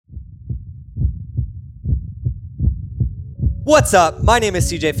What's up? My name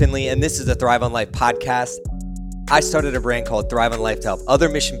is CJ Finley, and this is the Thrive on Life podcast. I started a brand called Thrive on Life to help other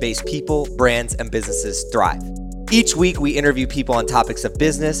mission-based people, brands, and businesses thrive. Each week, we interview people on topics of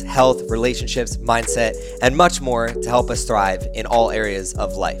business, health, relationships, mindset, and much more to help us thrive in all areas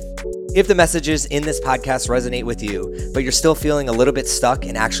of life. If the messages in this podcast resonate with you, but you're still feeling a little bit stuck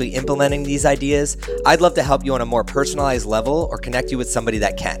in actually implementing these ideas, I'd love to help you on a more personalized level or connect you with somebody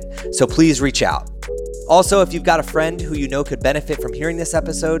that can. So please reach out. Also, if you've got a friend who you know could benefit from hearing this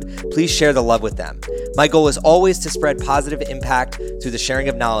episode, please share the love with them. My goal is always to spread positive impact through the sharing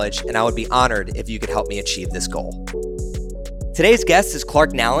of knowledge, and I would be honored if you could help me achieve this goal. Today's guest is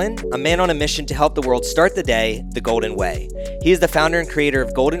Clark Nowlin, a man on a mission to help the world start the day the golden way. He is the founder and creator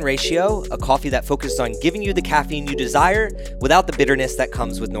of Golden Ratio, a coffee that focuses on giving you the caffeine you desire without the bitterness that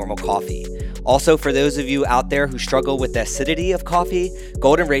comes with normal coffee. Also, for those of you out there who struggle with the acidity of coffee,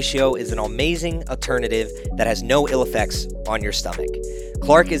 Golden Ratio is an amazing alternative that has no ill effects on your stomach.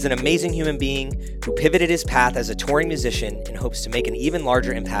 Clark is an amazing human being who pivoted his path as a touring musician in hopes to make an even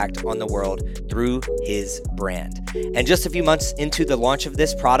larger impact on the world through his brand. And just a few months into the launch of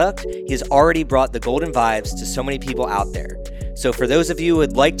this product, he has already brought the golden vibes to so many people out there. So for those of you who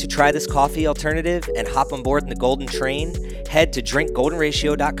would like to try this coffee alternative and hop on board in the golden train, head to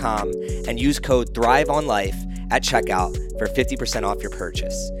drinkgoldenratio.com and use code THRIVEONLIFE at checkout for 50% off your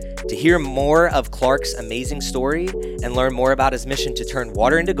purchase. To hear more of Clark's amazing story and learn more about his mission to turn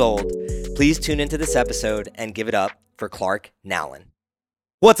water into gold, please tune into this episode and give it up for Clark Nowlin.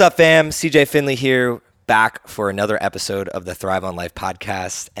 What's up, fam? CJ Finley here, back for another episode of the Thrive on Life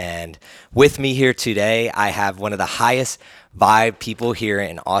podcast. And with me here today, I have one of the highest vibe people here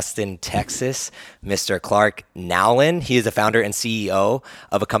in Austin, Texas, Mr. Clark Nowlin. He is the founder and CEO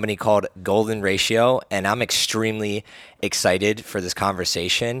of a company called Golden Ratio, and I'm extremely excited for this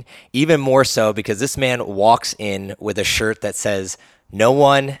conversation, even more so because this man walks in with a shirt that says, "No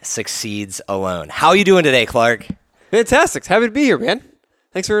one succeeds alone." How are you doing today, Clark? Fantastic. Happy to be here, man.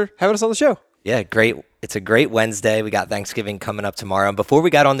 Thanks for having us on the show. Yeah, great. It's a great Wednesday. We got Thanksgiving coming up tomorrow. And before we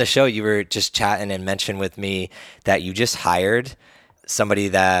got on the show, you were just chatting and mentioned with me that you just hired somebody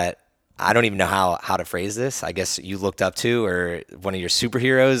that I don't even know how to phrase this. I guess you looked up to, or one of your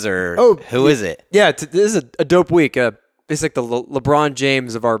superheroes, or who is it? Yeah, this is a dope week. It's like the LeBron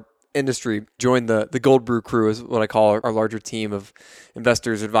James of our industry joined the Gold Brew crew, is what I call our larger team of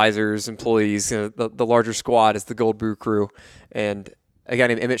investors, advisors, employees. The larger squad is the Gold Brew crew. And a guy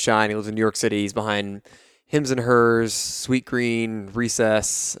named Emmett Shine, he lives in New York City. He's behind Hims and Hers, Sweet Green,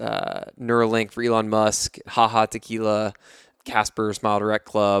 Recess, Neuralink for Elon Musk, Haha Tequila, Casper, Smile Direct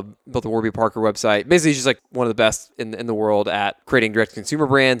Club, built the Warby Parker website. Basically, he's just like one of the best in the world at creating direct consumer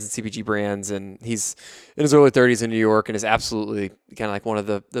brands and CPG brands. And he's in his early 30s in New York and is absolutely kind of like one of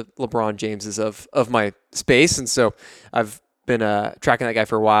the LeBron Jameses of my space. And so I've been tracking that guy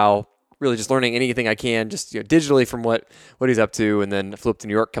for a while, really just learning anything I can, just digitally from what he's up to. And then I flew up to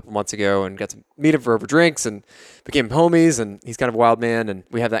New York a couple months ago and got to meet him for over drinks and became homies. And he's kind of a wild man, and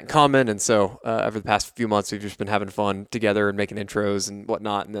we have that in common. And so over the past few months, we've just been having fun together and making intros and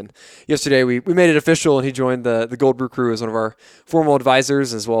whatnot. And then yesterday we made it official, and he joined the Gold Brew crew as one of our formal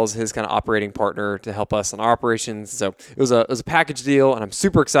advisors, as well as his kind of operating partner to help us on our operations. So it was a package deal, and I'm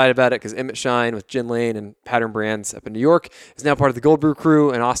super excited about it because Emmett Shine with Gin Lane and Pattern Brands up in New York is now part of the Gold Brew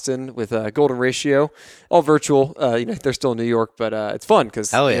crew in Austin with Golden Ratio, all virtual. They're still in New York, but it's fun because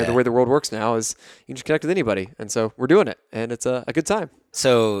the way the world works now is you can just connect with anybody. And so we're doing it, and it's a good time.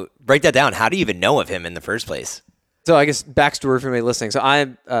 So break that down. How do you even know of him in the first place? So I guess backstory for anybody listening. So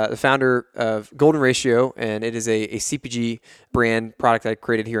I'm the founder of Golden Ratio, and it is a CPG brand product that I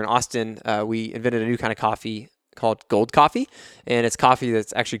created here in Austin. We invented a new kind of coffee called Gold Coffee, and it's coffee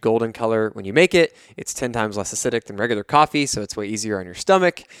that's actually golden color when you make it. It's 10 times less acidic than regular coffee, so it's way easier on your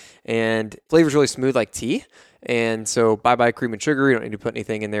stomach, and flavor's really smooth like tea. And so bye cream and sugar. You don't need to put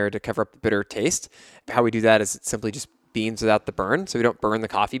anything in there to cover up the bitter taste. How we do that is it's simply just beans without the burn. So we don't burn the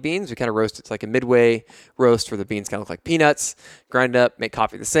coffee beans. We kind of roast it. It's like a midway roast where the beans kind of look like peanuts. Grind it up, make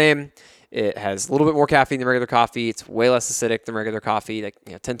coffee the same. It has a little bit more caffeine than regular coffee. It's way less acidic than regular coffee,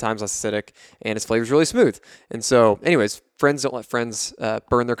 10 times less acidic, and its flavor is really smooth. And so, anyways, friends don't let friends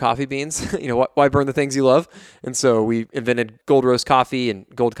burn their coffee beans. Why burn the things you love? And so we invented Gold Roast Coffee and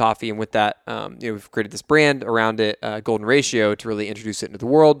Gold Coffee, and with that, we've created this brand around it, Golden Ratio, to really introduce it into the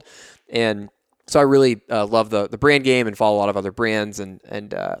world. And so I really love the brand game and follow a lot of other brands and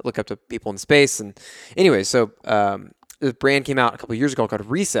look up to people in the space. And anyway, so the brand came out a couple of years ago called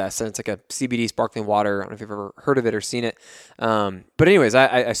Recess, and it's like a CBD sparkling water. I don't know if you've ever heard of it or seen it. But anyways,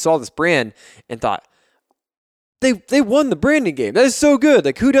 I saw this brand and thought, they won the branding game. That is so good.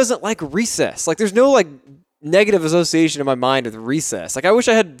 Like, who doesn't like Recess? Like, there's no like negative association in my mind with recess. Like I wish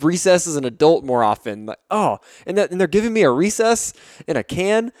I had recess as an adult more often. Like, and they're giving me a recess in a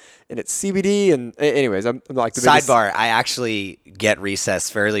can and it's CBD. And anyways, I'm like the biggest... Sidebar, I actually get recess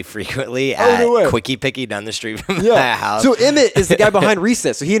fairly frequently at Quickie Picky down the street from my house. So Emmett is the guy behind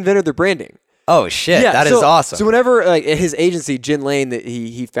recess. So he invented their branding. Oh shit, that is awesome. So whenever like his agency, Gin Lane, that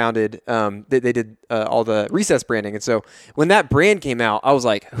he founded, they did all the recess branding. And so when that brand came out, I was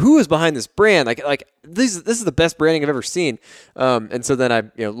like, who is behind this brand? Like this is the best branding I've ever seen. And so then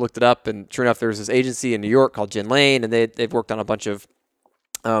I looked it up, and sure enough, there was this agency in New York called Gin Lane, and they've worked on a bunch of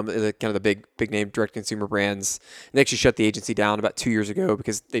the kind of the big name direct consumer brands. And they actually shut the agency down about 2 years ago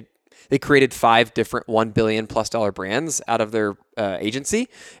because they created 5 different $1 billion+ brands out of their agency,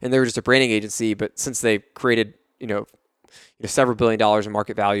 and they were just a branding agency. But since they created, several $1 billion in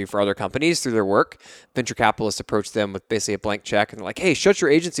market value for other companies through their work, venture capitalists approached them with basically a blank check and they're like, hey, shut your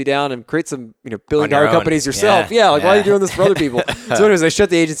agency down and create some $1 billion companies yourself. Why are you doing this for other people? So anyways, they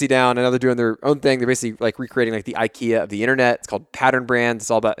shut the agency down, and now they're doing their own thing. They're basically like recreating like the IKEA of the internet. It's called Pattern Brands.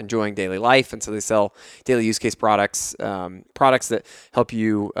 It's all about enjoying daily life, and so they sell daily use case products that help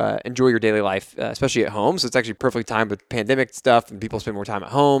you enjoy your daily life, especially at home. So it's actually perfectly timed with pandemic stuff, and people spend more time at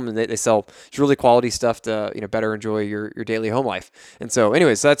home, and they sell really quality stuff to better enjoy your daily home life. And so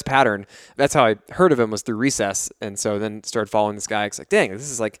anyways, so that's Pattern. That's how I heard of him, was through recess. And so then started following this guy. It's like, dang, this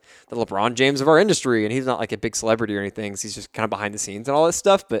is like the LeBron James of our industry. And he's not like a big celebrity or anything. So he's just kind of behind the scenes and all this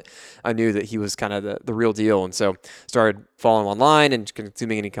stuff. But I knew that he was kind of the real deal. And so started following him online and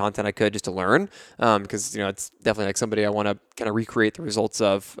consuming any content I could just to learn. Because, it's definitely like somebody I want to kind of recreate the results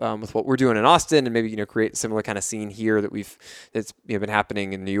of with what we're doing in Austin, and maybe, create a similar kind of scene here that's been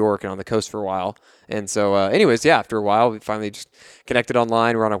happening in New York and on the coast for a while. And so anyways, after a while, we finally just connected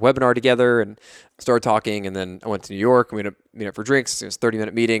online. We're on a webinar together and started talking. And then I went to New York and we had a meet up for drinks. It was a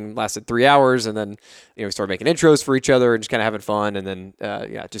 30-minute meeting, lasted 3 hours. And then, we started making intros for each other and just kind of having fun. And then,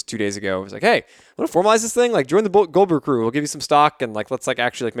 just 2 days ago, I was like, hey, want to formalize this thing? Like, join the Gold Brew crew. We'll give you some stock and let's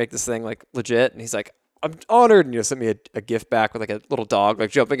actually make this thing legit. And he's like, I'm honored, and sent me a gift back with a little dog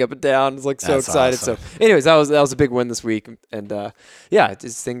jumping up and down. I was so excited. Awesome. So, anyways, that was a big win this week, and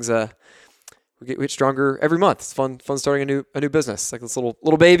it's things we get stronger every month. It's fun starting a new business, like this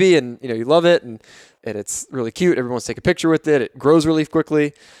little baby, and you love it, and it's really cute. Everyone wants to take a picture with it. It grows really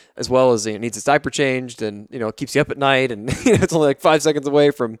quickly, as well as it needs its diaper changed, and it keeps you up at night, and it's only 5 seconds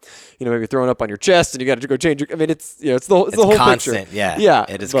away from maybe throwing up on your chest, and you got to go change. It's the whole constant picture. Yeah,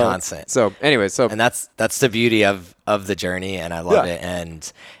 it is constant. So anyways, and that's the beauty of the journey, and I love it.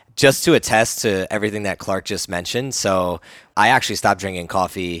 And just to attest to everything that Clark just mentioned, so I actually stopped drinking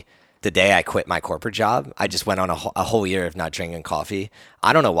coffee the day I quit my corporate job. I just went on a whole year of not drinking coffee.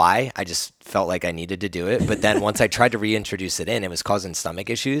 I don't know why. I just felt like I needed to do it. But then once I tried to reintroduce it in, it was causing stomach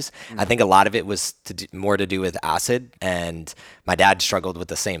issues. Mm-hmm. I think a lot of it was more to do with acid, and my dad struggled with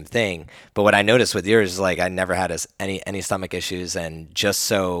the same thing. But what I noticed with yours is I never had any stomach issues. And just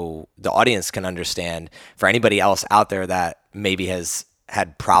so the audience can understand, for anybody else out there that maybe has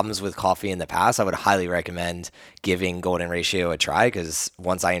had problems with coffee in the past, I would highly recommend giving Golden Ratio a try, because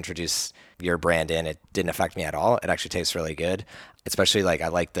once I introduced your brand in, it didn't affect me at all. It actually tastes really good, especially I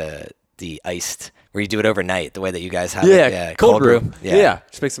like the iced, where you do it overnight, the way that you guys have it. Yeah, cold brew. Yeah,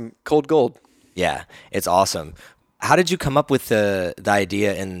 just make some cold gold. Yeah, it's awesome. How did you come up with the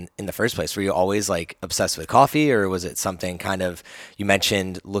idea in the first place? Were you always obsessed with coffee, or was it something you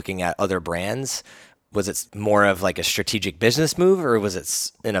mentioned looking at other brands? Was it more of a strategic business move, or was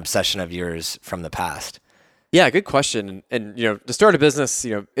it an obsession of yours from the past? Yeah, good question. And to start a business,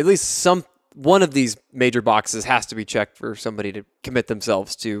 at least one of these major boxes has to be checked for somebody to commit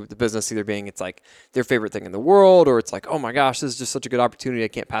themselves to the business, either being it's their favorite thing in the world, or it's oh my gosh, this is just such a good opportunity, I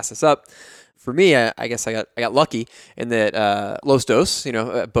can't pass this up. For me, I guess I got lucky in that Los Dos,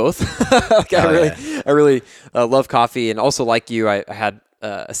 both. I really love coffee, and also like you, I had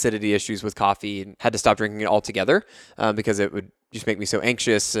acidity issues with coffee and had to stop drinking it altogether because it would just make me so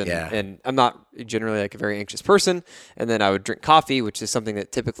anxious, and I'm not generally a very anxious person. And then I would drink coffee, which is something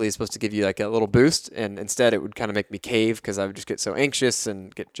that typically is supposed to give you a little boost, and instead it would kind of make me cave because I would just get so anxious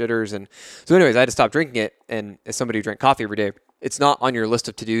and get jitters. And so anyways, I had to stop drinking it. And as somebody who drank coffee every day, it's not on your list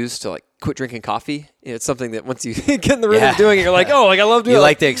of to-dos to quit drinking coffee. It's something that once you get in the rhythm of doing it, you're I love doing it. You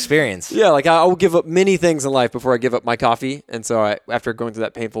like the experience. Yeah, I will give up many things in life before I give up my coffee. And so after going through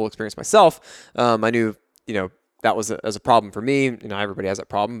that painful experience myself, I knew, that was as a problem for me. Everybody has that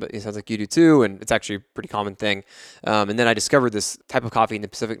problem, but it sounds like you do too, and it's actually a pretty common thing. And then I discovered this type of coffee in the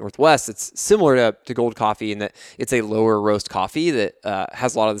Pacific Northwest. It's similar to gold coffee in that it's a lower roast coffee that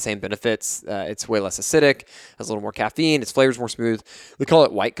has a lot of the same benefits. It's way less acidic, has a little more caffeine, its flavor's more smooth. They call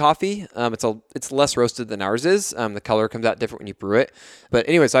it white coffee. It's less roasted than ours is. The color comes out different when you brew it. But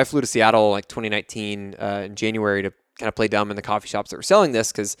anyway, so I flew to Seattle like 2019 in January to kind of play dumb in the coffee shops that were selling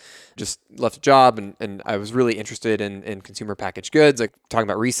this because just left a job and I was really interested in consumer packaged goods, like talking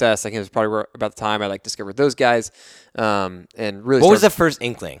about Recess. I think it was probably about the time I like discovered those guys. And really, what was the first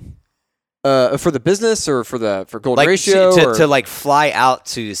inkling for the business or for Gold like Ratio to like fly out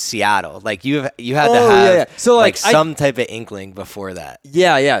to Seattle? Like you had to have So like some type of inkling before that.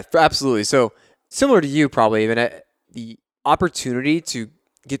 Yeah, absolutely. So similar to you, probably even the opportunity to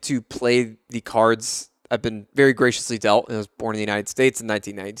get to play the cards I've been very graciously dealt. I was born in the United States in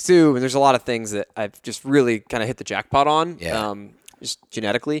 1992, and there's a lot of things that I've just really kind of hit the jackpot on, just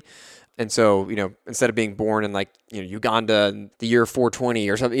genetically. And so, instead of being born in Uganda in the year 420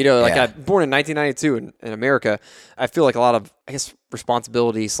 or something, I'm born in 1992 in America, I feel like a lot of,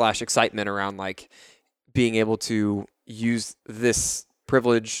 responsibility / excitement around like being able to use this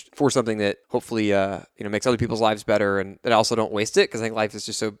privilege for something that hopefully makes other people's lives better, and that I also don't waste it because I think life is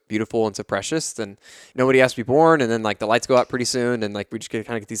just so beautiful and so precious, and nobody has to be born, and then like the lights go out pretty soon, and like we just kind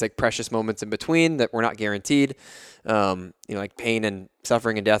of get these like precious moments in between that we're not guaranteed. Like pain and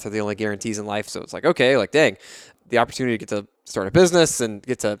suffering and death are the only guarantees in life, so it's like, okay, like dang, the opportunity to get to start a business and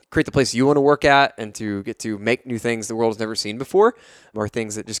get to create the place you want to work at and to get to make new things the world has never seen before are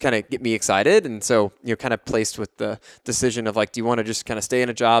things that just kind of get me excited. And so, kind of placed with the decision of like, do you want to just kind of stay in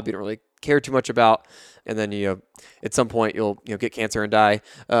a job you don't really care too much about, and then at some point you'll get cancer and die,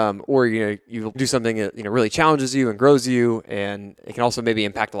 or you'll do something that really challenges you and grows you, and it can also maybe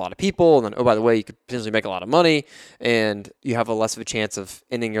impact a lot of people, and then oh by the way, you could potentially make a lot of money, and you have a less of a chance of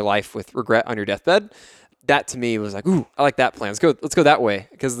ending your life with regret on your deathbed. That to me was like, ooh, I like that plan. Let's go that way,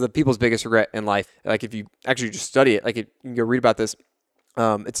 because the people's biggest regret in life, like if you actually just study it, you can go read about this.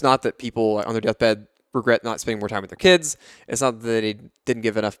 It's not that people on their deathbed regret not spending more time with their kids. It's not that they didn't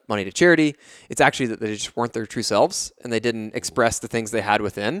give enough money to charity. It's actually that they just weren't their true selves and they didn't express the things they had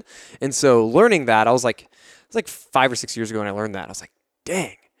within. And so learning that, it was like 5 or 6 years ago when I learned that, I was like,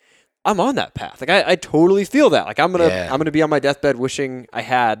 dang, I'm on that path. Like I totally feel that. Like I'm gonna be on my deathbed wishing I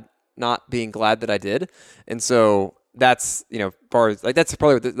had, not being glad that I did. And so that's, that's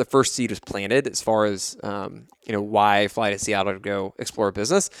probably the first seed was planted as far as, why fly to Seattle to go explore a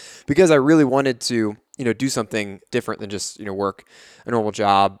business, because I really wanted to, do something different than just, work a normal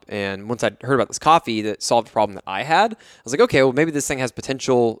job. And once I heard about this coffee that solved a problem that I had, I was like, okay, well, maybe this thing has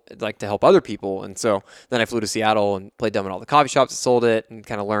potential like to help other people. And so then I flew to Seattle and played dumb in all the coffee shops that sold it, and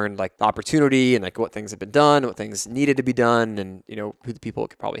kind of learned like the opportunity and like what things had been done, what things needed to be done, and, who the people it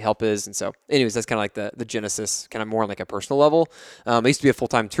could probably help is. And so anyways, that's kind of like the genesis, kind of more on like a personal level. I used to be a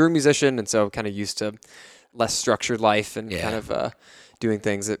full-time touring musician, and so kind of used to less structured life and kind of doing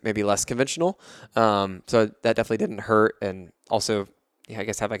things that maybe less conventional. So that definitely didn't hurt. And also, I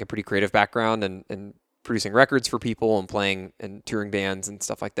guess have like a pretty creative background and producing records for people and playing in touring bands and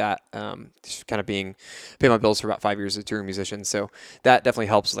stuff like that. Just kind of paying my bills for about 5 years as a touring musician. So that definitely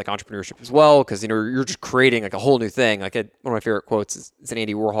helps with like entrepreneurship as well, because you're just creating like a whole new thing. Like one of my favorite quotes is an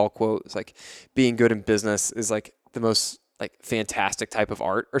Andy Warhol quote. It's like, being good in business is like the most like fantastic type of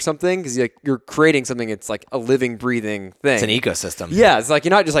art or something, because you're creating something that's like a living, breathing thing. It's an ecosystem. Yeah, it's like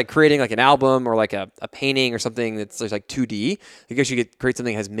you're not just like creating like an album or like a painting or something that's just like 2D. I guess you could create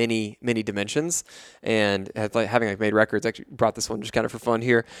something that has many dimensions. And having like made records, actually brought this one just kind of for fun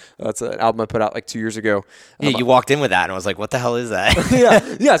here. That's an album I put out like 2 years ago. Yeah, you walked in with that and I was like, what the hell is that?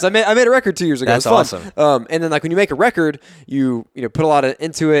 So I made a record 2 years ago. That's awesome. And then like when you make a record, you put a lot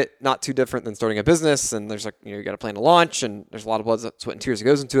into it, not too different than starting a business. And there's like, you got to plan to launch, and there's a lot of blood, sweat, and tears that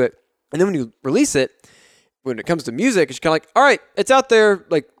goes into it. And then when you release it, when it comes to music, it's kind of like, all right, it's out there.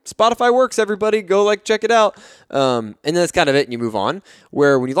 Like Spotify works, everybody go like check it out. And then that's kind of it, and you move on.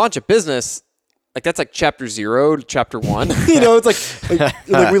 Where when you launch a business, like that's like chapter 0 to chapter 1. It's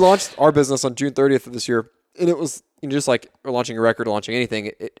like we launched our business on June 30th of this year, and it was just like we're launching a record or launching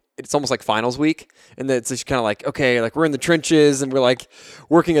anything. It's almost like finals week, and then it's just kind of like, okay, like we're in the trenches and we're like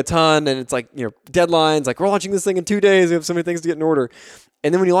working a ton, and it's like deadlines. Like we're launching this thing in 2 days. We have so many things to get in order.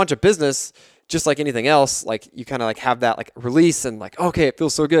 And then when you launch a business, just like anything else, like you kind of like have that like release and like, okay, it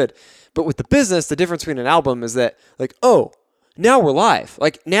feels so good. But with the business, the difference between an album is that like, oh, now we're live.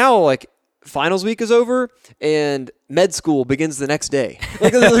 Like now, like finals week is over and med school begins the next day.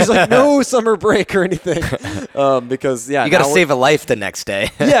 Like, there's like no summer break or anything. Because you got to save a life the next day.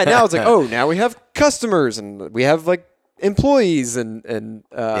 Yeah. Now it's like, oh, now we have customers and we have like employees and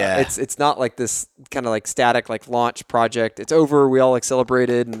it's not like this kind of like static like launch project. It's over. We all like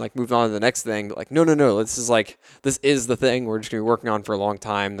celebrated and like moved on to the next thing. But like, no. This is the thing we're just gonna be working on for a long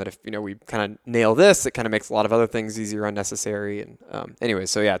time. That if we kind of nail this, it kind of makes a lot of other things easier, unnecessary. And anyway,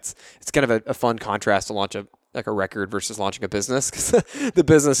 so yeah, it's kind of a fun contrast to launch a record versus launching a business, because the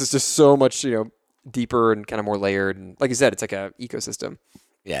business is just so much deeper and kind of more layered. And like you said, it's like a ecosystem.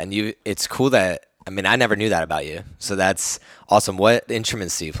 Yeah, and it's cool that. I mean, I never knew that about you, so that's awesome. What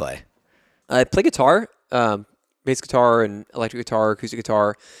instruments do you play? I play guitar, bass guitar and electric guitar, acoustic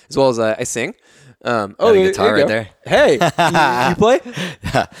guitar, as well as I sing. Guitar right there. Hey, you play?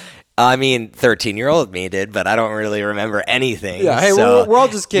 I mean, 13-year-old me did, but I don't really remember anything. Yeah, hey, so we're all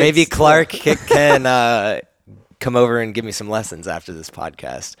just kids. Maybe Clark can come over and give me some lessons after this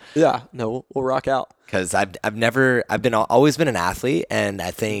podcast. Yeah, no, we'll rock out. Because I've always been an athlete, and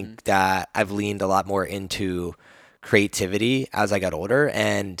I think that I've leaned a lot more into creativity as I got older.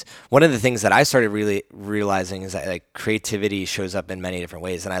 And one of the things that I started really realizing is that like creativity shows up in many different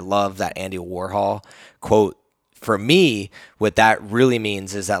ways. And I love that Andy Warhol quote. For me, what that really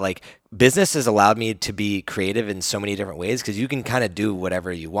means is that like business has allowed me to be creative in so many different ways, because you can kind of do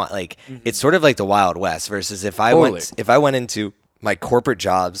whatever you want. Like it's sort of like the Wild West versus if I went into my corporate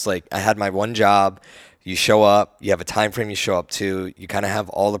jobs, like I had my one job, you show up, you have a time frame you show up to, you kind of have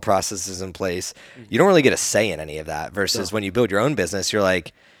all the processes in place. You don't really get a say in any of that versus when you build your own business, you're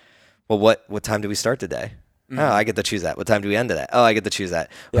like, well, what time do we start today? Oh, I get to choose that. What time do we end today? Oh, I get to choose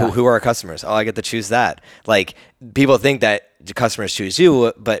that. Yeah. Who are our customers? Oh, I get to choose that. Like people think that the customers choose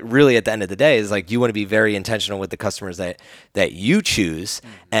you, but really at the end of the day is like you want to be very intentional with the customers that you choose.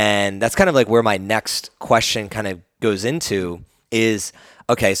 And that's kind of like where my next question kind of goes into is,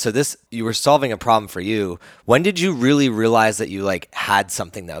 okay, so you were solving a problem for you. When did you really realize that you like had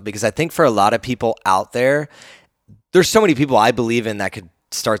something though? Because I think for a lot of people out there's so many people I believe in that could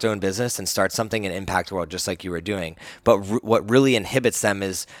start their own business and start something and impact the world just like you were doing. But what really inhibits them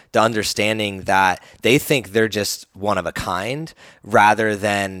is the understanding that they think they're just one of a kind, rather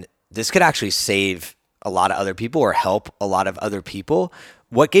than this could actually save a lot of other people or help a lot of other people.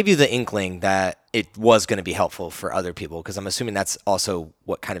 What gave you the inkling that it was going to be helpful for other people? Because I'm assuming that's also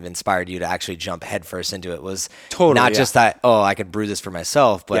what kind of inspired you to actually jump headfirst into it, was just that, oh, I could brew this for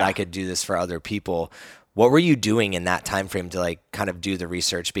myself, but I could do this for other people. What were you doing in that time frame to like kind of do the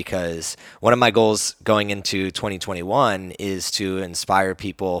research? Because one of my goals going into 2021 is to inspire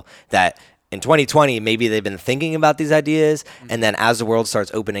people that in 2020, maybe they've been thinking about these ideas. And then as the world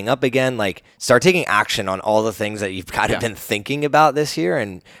starts opening up again, like start taking action on all the things that you've kind of been thinking about this year.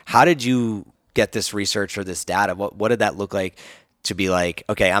 And how did you get this research or this data? What did that look like to be like,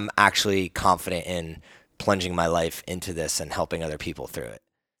 okay, I'm actually confident in plunging my life into this and helping other people through it?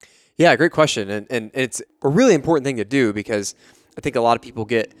 Yeah, great question. And it's a really important thing to do, because I think a lot of people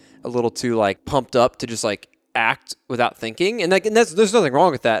get a little too like pumped up to just like act without thinking. And there's nothing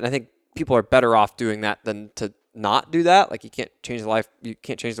wrong with that. And I think people are better off doing that than to not do that. Like you can't change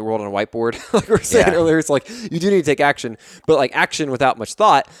the world on a whiteboard. Like we were saying earlier, it's like you do need to take action, but like action without much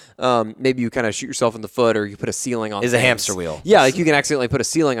thought, maybe you kind of shoot yourself in the foot, or you put a ceiling on a hamster wheel. Yeah, like you can accidentally put a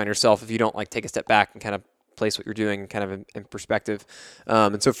ceiling on yourself if you don't like take a step back and kind of place what you're doing kind of in perspective.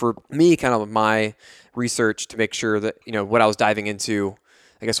 And so for me, kind of my research to make sure that, what I was diving into,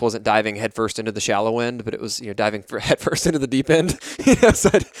 I guess wasn't diving headfirst into the shallow end, but it was, diving headfirst into the deep end, so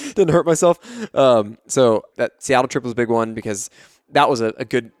I didn't hurt myself. So that Seattle trip was a big one, because that was a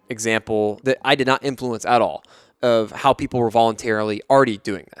good example that I did not influence at all of how people were voluntarily already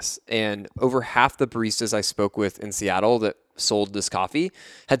doing this. And over half the baristas I spoke with in Seattle that sold this coffee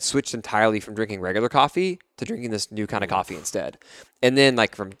had switched entirely from drinking regular coffee to drinking this new kind of coffee instead. And then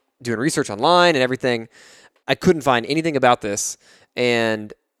like from doing research online and everything, I couldn't find anything about this.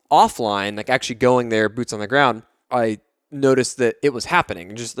 And offline, like actually going there, boots on the ground, I noticed that it was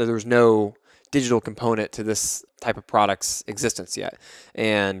happening, just that there was no digital component to this type of product's existence yet.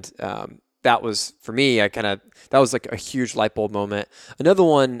 And that was, for me, that was like a huge light bulb moment. Another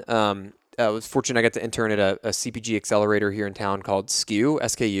one, I was fortunate I got to intern at a CPG accelerator here in town called SKU,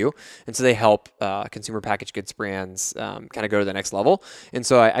 SKU. And so they help consumer packaged goods brands kind of go to the next level. And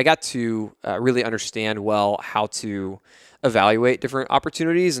so I got to really understand well how to evaluate different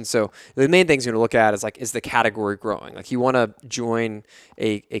opportunities. And so the main things you're going to look at is like, is the category growing? Like you want to join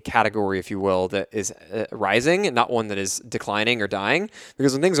a category, if you will, that is rising and not one that is declining or dying.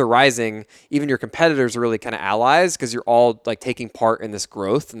 Because when things are rising, even your competitors are really kind of allies because you're all like taking part in this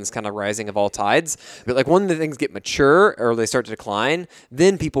growth and this kind of rising of all tides. But like when the things get mature or they start to decline,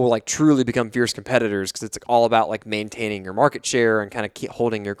 then people will like truly become fierce competitors because it's like all about like maintaining your market share and kind of keep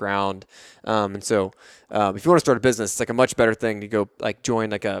holding your ground. And so if you want to start a business, it's like a much better thing to go like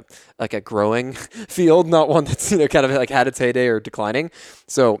join like a growing field, not one that's kind of like had its heyday or declining.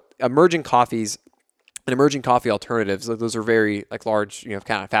 So emerging coffees and emerging coffee alternatives, those are very like large,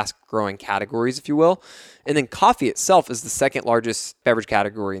 kind of fast growing categories, if you will. And then coffee itself is the second largest beverage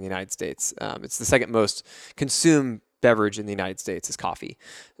category in the United States. It's the second most consumed beverage in the United States is coffee,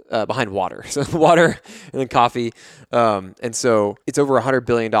 behind water. So water and then coffee. And so it's over $100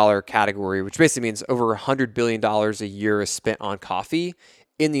 billion category, which basically means over $100 billion a year is spent on coffee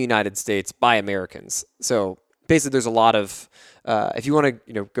in the United States by Americans. So basically there's a lot of, if you want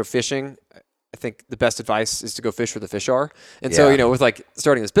to, go fishing, I think the best advice is to go fish where the fish are. And so, with like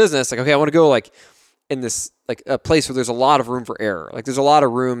starting this business, like, okay, I want to go like in this, like a place where there's a lot of room for error. Like there's a lot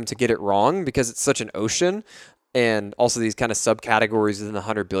of room to get it wrong because it's such an ocean. And also these kind of subcategories within the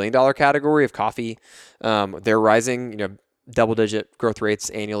 $100 billion category of coffee, they're rising, double-digit growth rates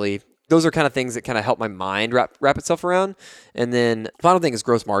annually. Those are kind of things that kind of help my mind wrap itself around. And then the final thing is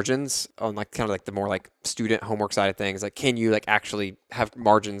gross margins on like kind of like the more like student homework side of things. Like, can you like actually have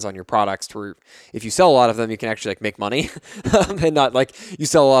margins on your products to where if you sell a lot of them, you can actually like make money and not like you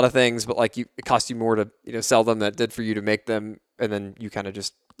sell a lot of things, but like it costs you more to, sell them than it did for you to make them. And then you kind of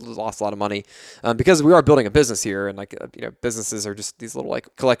just lost a lot of money because we are building a business here. And like, businesses are just these little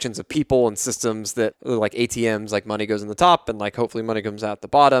like collections of people and systems that are like ATMs, like money goes in the top and like hopefully money comes out the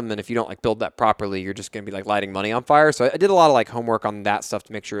bottom. And if you don't like build that properly, you're just going to be like lighting money on fire. So I did a lot of like homework on that stuff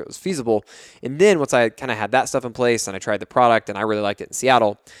to make sure it was feasible. And then once I kind of had that stuff in place and I tried the product and I really liked it in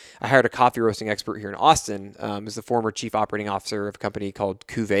Seattle, I hired a coffee roasting expert here in Austin. Who's the former chief operating officer of a company called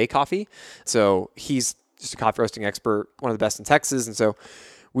Cuvée Coffee. So he's just a coffee roasting expert, one of the best in Texas. And so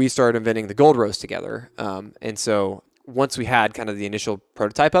we started inventing the gold roast together. And so once we had kind of the initial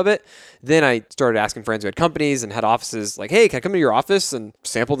prototype of it, then I started asking friends who had companies and had offices like, hey, can I come to your office and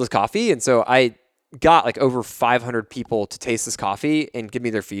sample this coffee? And so I got like over 500 people to taste this coffee and give me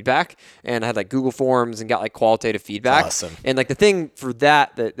their feedback. And I had like Google Forms and got like qualitative feedback. Awesome. And like the thing for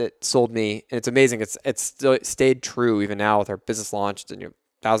that sold me, and it's amazing, it's still stayed true even now with our business launched and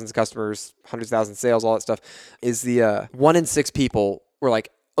thousands of customers, hundreds of thousands of sales, all that stuff, is the 1 in 6 people were like,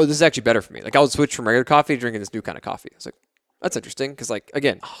 oh, this is actually better for me. Like I would switch from regular coffee to drinking this new kind of coffee. I was like, that's interesting. Cause like,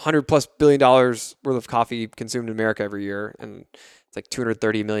 again, $100+ billion worth of coffee consumed in America every year. And it's like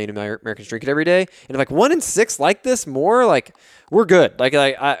 230 million Americans drink it every day. And if like 1 in 6 like this more, like we're good. Like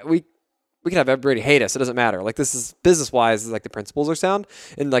we can have everybody hate us. It doesn't matter. Like this is business wise, like the principles are sound.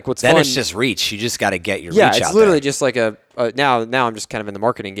 And like what's then fun, it's just reach. You just got to get your reach out there. Yeah, it's literally just like now I'm just kind of in the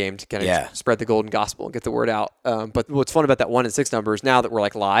marketing game to kind of spread the golden gospel and get the word out. But what's fun about that 1 in 6 numbers now that we're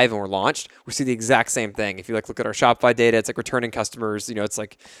like live and we're launched, we see the exact same thing. If you like look at our Shopify data, it's like returning customers, it's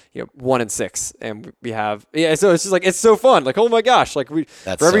like, 1 in 6. And we have, so it's just like, it's so fun. Like, oh my gosh, like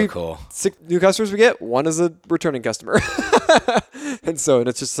that's for every so cool. 6 new customers we get, 1 is a returning customer. And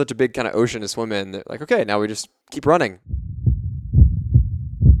it's just such a big kind of ocean to swim in that like, okay, now we just keep running.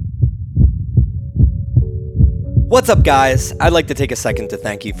 What's up, guys? I'd like to take a second to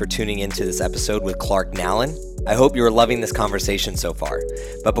thank you for tuning into this episode with Clark Nowlin. I hope you are loving this conversation so far.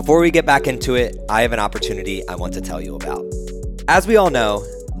 But before we get back into it, I have an opportunity I want to tell you about. As we all know,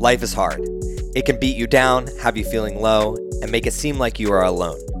 life is hard. It can beat you down, have you feeling low, and make it seem like you are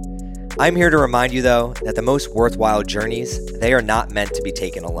alone. I'm here to remind you, though, that the most worthwhile journeys, they are not meant to be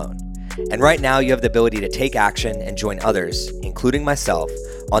taken alone. And right now, you have the ability to take action and join others, including myself,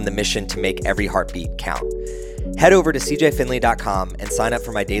 on the mission to make every heartbeat count. Head over to cjfinley.com and sign up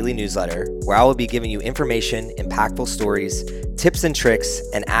for my daily newsletter, where I will be giving you information, impactful stories, tips and tricks,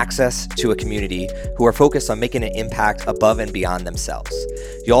 and access to a community who are focused on making an impact above and beyond themselves.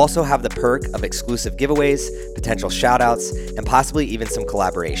 You'll also have the perk of exclusive giveaways, potential shoutouts, and possibly even some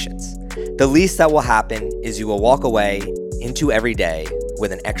collaborations. The least that will happen is you will walk away into every day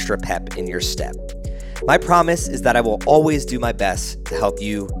with an extra pep in your step. My promise is that I will always do my best to help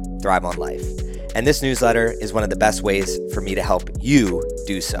you thrive on life. And this newsletter is one of the best ways for me to help you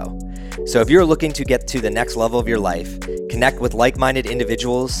do so. So if you're looking to get to the next level of your life, connect with like-minded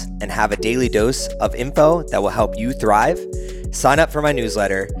individuals, and have a daily dose of info that will help you thrive, sign up for my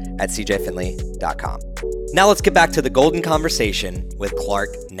newsletter at cjfinley.com. Now let's get back to the golden conversation with Clark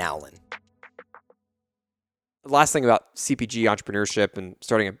Nowlin. last thing about CPG entrepreneurship and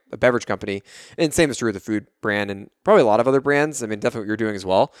starting a beverage company, and same is true with the food brand and probably a lot of other brands. I mean, definitely what you're doing as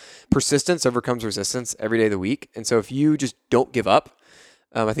well. Persistence overcomes resistance every day of the week. And so if you just don't give up,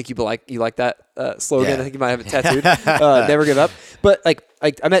 I think you like that slogan. I think you might have it tattooed. Never give up. But like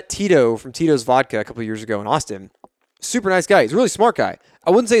I met Tito from Tito's Vodka a couple of years ago in Austin. Super nice guy. He's a really smart guy. I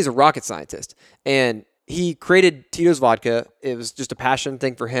wouldn't say he's a rocket scientist. And he created Tito's Vodka. It was just a passion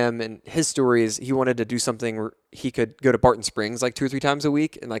thing for him. And his story is he wanted to do something where he could go to Barton Springs like 2 or 3 times a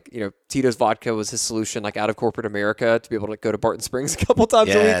week. And like, Tito's Vodka was his solution, like out of corporate America, to be able to go to Barton Springs a couple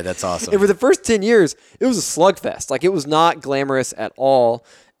times a week. Yeah, that's awesome. And for the first 10 years, it was a slugfest. Like it was not glamorous at all.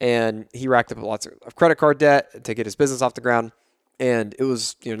 And he racked up lots of credit card debt to get his business off the ground. And it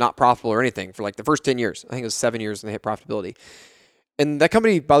was, not profitable or anything for like the first 10 years. I think it was 7 years and they hit profitability. And that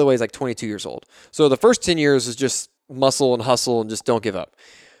company, by the way, is like 22 years old. So the first 10 years is just muscle and hustle and just don't give up.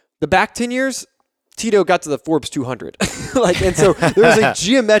 The back 10 years, Tito got to the Forbes 200. And so there's a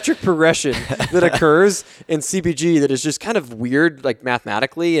geometric progression that occurs in CPG that is just kind of weird, like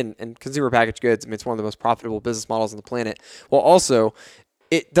mathematically, and consumer packaged goods. I mean, it's one of the most profitable business models on the planet. While also,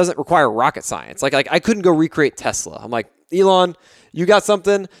 it doesn't require rocket science. Like I couldn't go recreate Tesla. I'm like, Elon, you got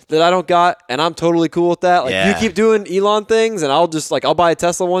something that I don't got, and I'm totally cool with that. Like you keep doing Elon things, and I'll buy a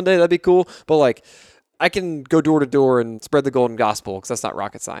Tesla one day. That'd be cool. But like, I can go door to door and spread the golden gospel because that's not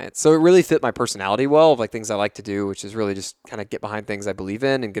rocket science. So it really fit my personality well of like things I like to do, which is really just kind of get behind things I believe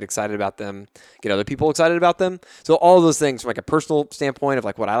in and get excited about them, get other people excited about them. So all of those things from like a personal standpoint of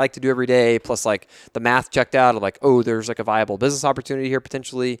like what I like to do every day, plus like the math checked out of like, oh, there's like a viable business opportunity here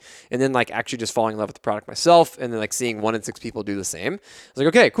potentially. And then like actually just falling in love with the product myself and then like seeing 1 in 6 people do the same. I was like,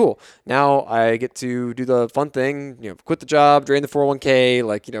 okay, cool. Now I get to do the fun thing, quit the job, drain the 401k,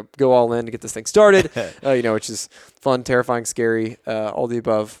 like, go all in to get this thing started. Which is fun, terrifying, scary, all the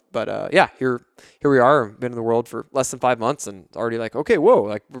above. But here we are. I've been in the world for less than 5 months and already like, okay, whoa,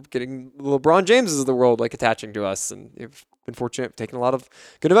 like we're getting LeBron Jameses of the world like attaching to us. And we've been fortunate, taking a lot of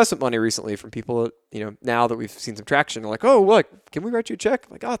good investment money recently from people that, now that we've seen some traction. They're like, oh, look, can we write you a check?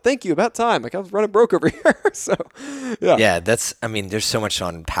 I'm like, oh, thank you, about time. Like I was running broke over here. So, yeah. Yeah, there's so much to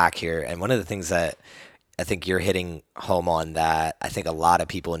unpack here. And one of the things that I think you're hitting home on that I think a lot of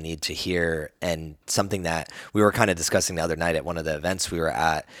people need to hear, and something that we were kind of discussing the other night at one of the events we were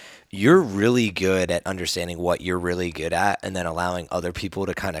at. You're really good at understanding what you're really good at and then allowing other people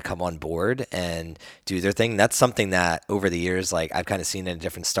to kind of come on board and do their thing. That's something that over the years, like I've kind of seen in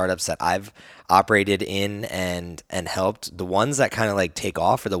different startups that I've operated in and helped. The ones that kind of like take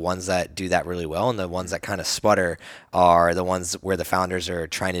off are the ones that do that really well, and the ones that kind of sputter are the ones where the founders are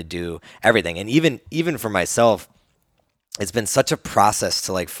trying to do everything. And even for myself, it's been such a process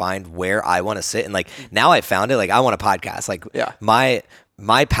to like find where I want to sit. And like now I found it, like I want a podcast. Like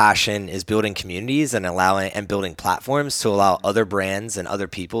my passion is building communities and building platforms to allow other brands and other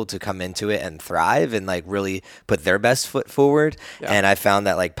people to come into it and thrive and like really put their best foot forward. Yeah. And I found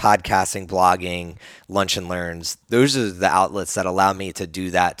that like podcasting, blogging, Lunch and Learns, those are the outlets that allow me to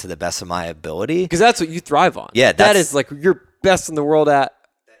do that to the best of my ability. Because that's what you thrive on. Yeah. That is like you're best in the world at,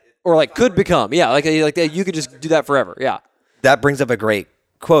 or like could become. Yeah. Like you could just do that forever. Yeah. That brings up a great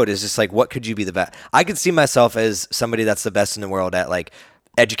quote, is just like, what could you be the best? I could see myself as somebody that's the best in the world at like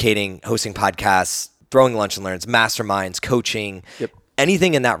educating, hosting podcasts, throwing Lunch and Learns, masterminds, coaching,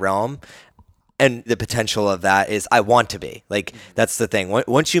 anything in that realm. And the potential of that is I want to be. Like, that's the thing.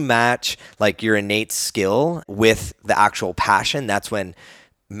 Once you match like your innate skill with the actual passion, that's when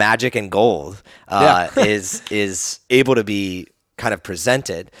magic and gold is able to be kind of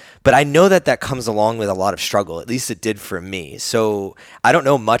presented. But I know that comes along with a lot of struggle. At least it did for me. So I don't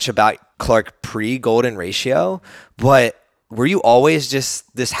know much about Clark pre-Golden Ratio, but were you always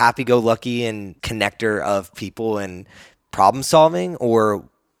just this happy-go-lucky and connector of people and problem solving? Or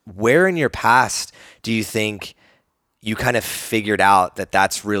where in your past do you think you kind of figured out that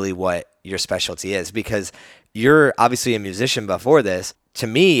that's really what your specialty is? Because you're obviously a musician before this. To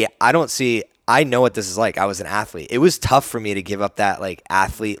me, I know what this is like. I was an athlete. It was tough for me to give up that like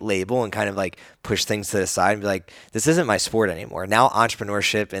athlete label and kind of like push things to the side and be like, this isn't my sport anymore. Now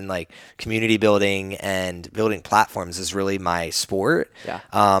entrepreneurship and like community building and building platforms is really my sport. Yeah.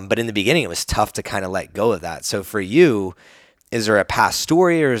 But in the beginning, it was tough to kind of let go of that. So for you, is there a past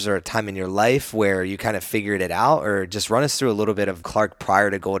story or is there a time in your life where you kind of figured it out? Or just run us through a little bit of Clark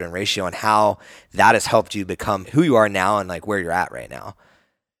prior to Golden Ratio and how that has helped you become who you are now and like where you're at right now.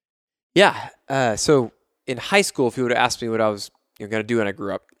 Yeah. So in high school, if you would have asked me what I was going to do when I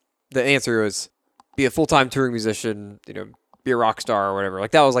grew up, the answer was be a full-time touring musician, be a rock star or whatever.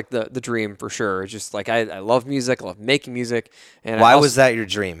 Like that was like the dream for sure. It's just like I love music, I love making music. And why was that your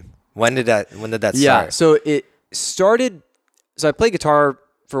dream? When did that start? Yeah. So started, so I played guitar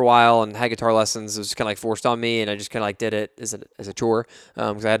for a while and had guitar lessons. It was kind of like forced on me, and I just kind of like did it as a chore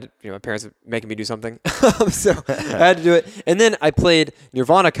because I had, my parents were making me do something, so I had to do it. And then I played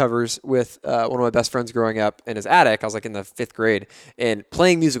Nirvana covers with one of my best friends growing up in his attic. I was like in the 5th grade, and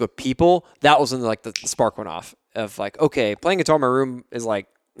playing music with people. That was when like the spark went off of like, okay, playing guitar in my room is like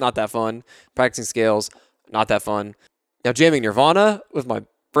not that fun. Practicing scales, not that fun. Now jamming Nirvana with my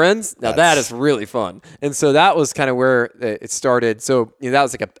friends, now that is really fun. And so that was kind of where it started. So that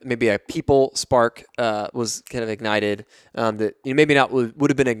was like maybe a people spark was kind of ignited that maybe not would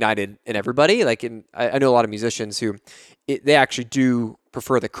have been ignited in everybody. Like I know a lot of musicians who they actually do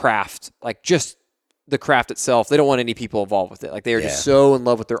prefer the craft, like just the craft itself. They don't want any people involved with it. Like they are just so in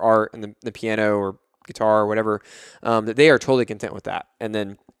love with their art and the piano or guitar or whatever that they are totally content with that. And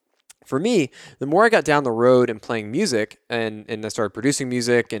then for me, the more I got down the road and playing music and I started producing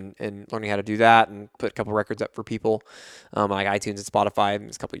music and learning how to do that and put a couple records up for people like iTunes and Spotify. It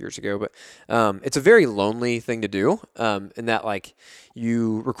was a couple of years ago, but it's a very lonely thing to do in that like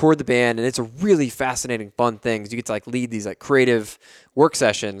you record the band and it's a really fascinating, fun thing. You get to like lead these like creative work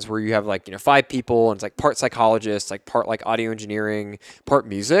sessions where you have like, 5 people and it's like part psychologist, like part like audio engineering, part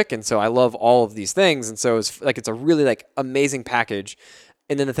music. And so I love all of these things. And so it's a really like amazing package.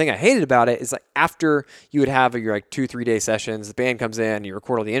 And then the thing I hated about it is like after you would have your like 2-3 day sessions, the band comes in, you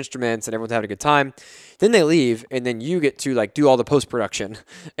record all the instruments and everyone's having a good time. Then they leave and then you get to like do all the post-production.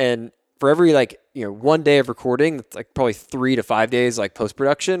 And for every like, 1 day of recording, it's like probably 3 to 5 days like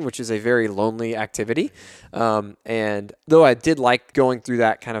post-production, which is a very lonely activity. And though I did like going through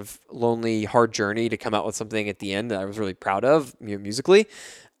that kind of lonely, hard journey to come out with something at the end that I was really proud of musically,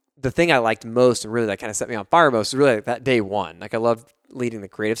 the thing I liked most and really that kind of set me on fire most was really like that day one. Like I loved leading the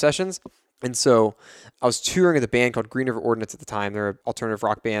creative sessions. And so I was touring with a band called Green River Ordinance at the time. They're an alternative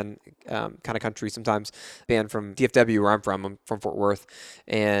rock band, kind of country sometimes, band from DFW where I'm from Fort Worth.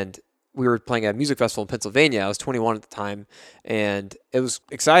 And we were playing at a music festival in Pennsylvania. I was 21 at the time, and it was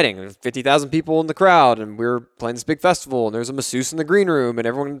exciting. There was 50,000 people in the crowd, and we were playing this big festival, and there was a masseuse in the green room, and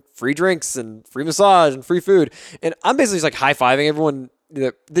everyone free drinks and free massage and free food. And I'm basically just like high-fiving everyone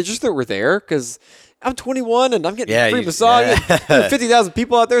that were there because I'm 21 and I'm getting free massage. Yeah. 50,000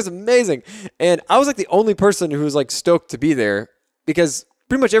 people out there is amazing. And I was like the only person who was like stoked to be there because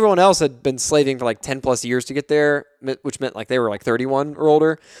pretty much everyone else had been slaving for like 10 plus years to get there, which meant like they were like 31 or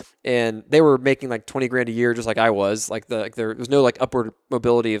older, and they were making like 20 grand a year just like I was. Like there was no like upward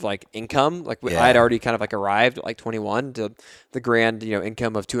mobility of like income. Like I had already kind of like arrived at like 21 to the grand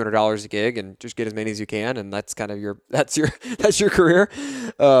income of $200 a gig and just get as many as you can, and that's kind of that's your career.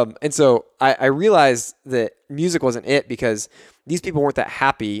 And so I realized that music wasn't it because these people weren't that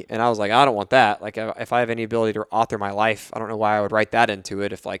happy, and I was like, I don't want that. Like if I have any ability to author my life, I don't know why I would write that into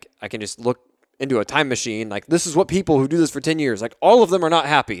it. If like I can just look into a time machine, like this is what people who do this for 10 years, like all of them are not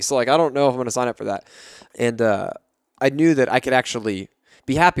happy. So like, I don't know if I'm going to sign up for that. And I knew that I could actually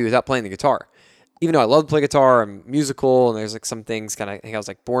be happy without playing the guitar. Even though I love to play guitar, I'm musical, and there's like some things I think I was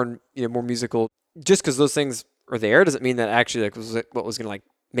like born, more musical. Just because those things are there doesn't mean that actually like was what was going to like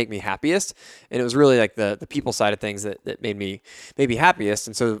make me happiest. And it was really like the people side of things that made me happiest.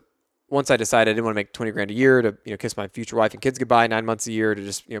 And so once I decided I didn't want to make 20 grand a year to, kiss my future wife and kids goodbye 9 months a year to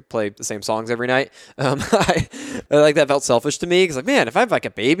just, play the same songs every night. I like that felt selfish to me. Cause like, man, if I have like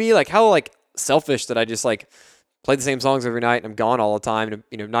a baby, like how like selfish that I just like play the same songs every night and I'm gone all the time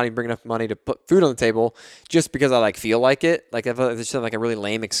to, not even bring enough money to put food on the table just because I like feel like it. Like I feel like it's just like a really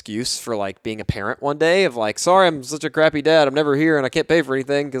lame excuse for like being a parent one day of like, sorry, I'm such a crappy dad. I'm never here and I can't pay for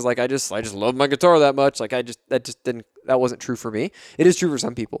anything. Cause like, I just love my guitar that much. Like that wasn't true for me. It is true for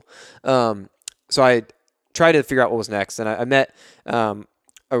some people. So I tried to figure out what was next. And I met,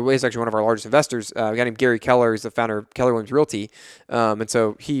 he's actually one of our largest investors, a guy named Gary Keller. He's the founder of Keller Williams Realty. And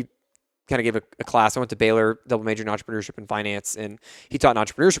so he kind of gave a class. I went to Baylor, double major in entrepreneurship and finance, and he taught an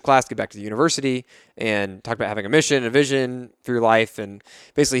entrepreneurship class to get back to the university and talked about having a mission, a vision through life. And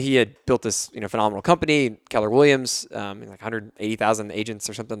basically he had built this, phenomenal company, Keller Williams, like 180,000 agents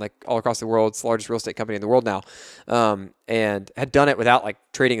or something like all across the world. It's the largest real estate company in the world now. And had done it without like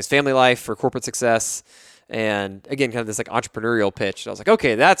trading his family life for corporate success. And again, kind of this like entrepreneurial pitch. And I was like,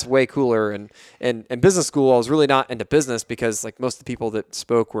 okay, that's way cooler. And business school, I was really not into business because like most of the people that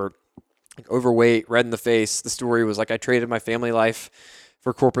spoke were like overweight, red in the face. The story was like I traded my family life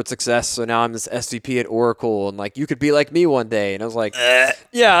for corporate success. So now I'm this SVP at Oracle, and like, you could be like me one day. And I was like,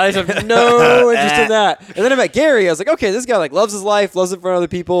 yeah, I just have no interest in that. And then I met Gary. I was like, okay, this guy like loves his life, loves it for other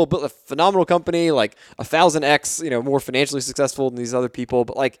people, built a phenomenal company, like 1,000x, more financially successful than these other people.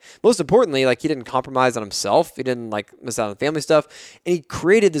 But like, most importantly, like, he didn't compromise on himself. He didn't like miss out on family stuff. And he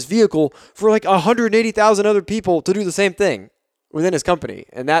created this vehicle for like 180,000 other people to do the same thing within his company.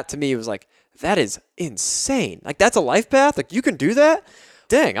 And that to me was like, that is insane. Like, that's a life path. Like, you can do that.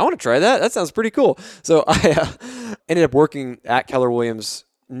 Dang, I want to try that. That sounds pretty cool. So I ended up working at Keller Williams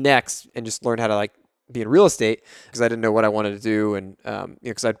next and just learned how to like be in real estate because I didn't know what I wanted to do. And,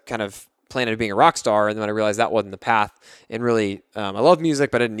 because I kind of planned on being a rock star. And then I realized that wasn't the path. And really, I love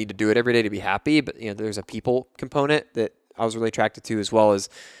music, but I didn't need to do it every day to be happy. But, there's a people component that I was really attracted to, as well as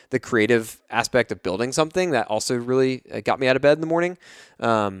the creative aspect of building something that also really got me out of bed in the morning.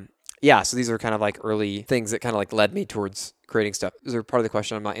 So these are kind of like early things that kind of like led me towards creating stuff. Is there part of the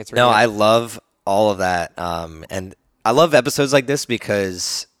question I'm not answering? No, yet? I love all of that. And I love episodes like this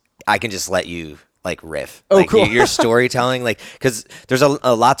because I can just let you like riff. Oh, like, cool. Your storytelling, like, because there's a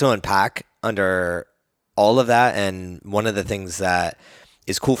lot to unpack under all of that. And one of the things that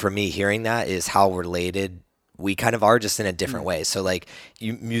is cool for me hearing that is how related we kind of are, just in a different way. So like,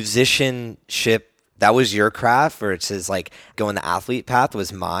 musicianship, that was your craft, versus like going the athlete path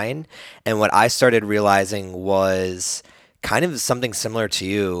was mine. And what I started realizing was kind of something similar to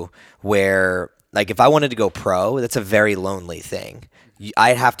you, where like if I wanted to go pro, that's a very lonely thing.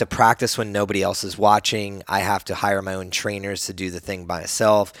 I have to practice when nobody else is watching. I have to hire my own trainers to do the thing by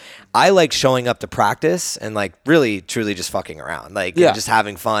myself. I like showing up to practice and like really truly just fucking around, like and just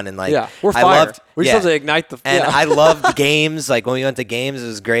having fun. And like, we're fired. We just have to ignite the and I loved games. Like when we went to games, it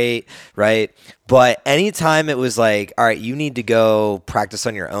was great, right? But anytime it was like, all right, you need to go practice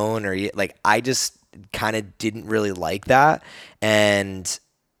on your own, or like, I just kind of didn't really like that. And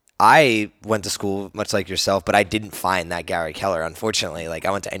I went to school much like yourself, but I didn't find that Gary Keller, unfortunately. Like,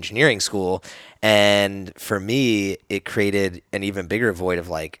 I went to engineering school, and for me, it created an even bigger void of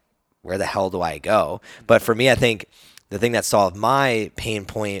like, where the hell do I go? But for me, I think the thing that solved my pain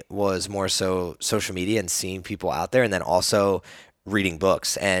point was more so social media and seeing people out there, and then also reading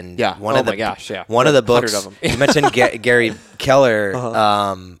books. And one of the books of them. You mentioned Gary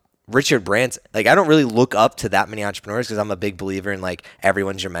Keller, Richard Branson. Like, I don't really look up to that many entrepreneurs because I'm a big believer in like,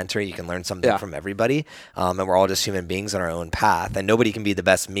 everyone's your mentor. You can learn something from everybody. And we're all just human beings on our own path, and nobody can be the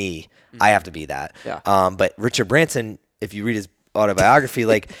best me. I have to be that. But Richard Branson, if you read his autobiography,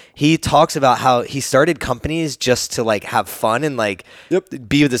 like, he talks about how he started companies just to like have fun and like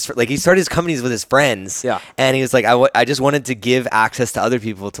be with his, like, he started his companies with his friends. And he was like, I just wanted to give access to other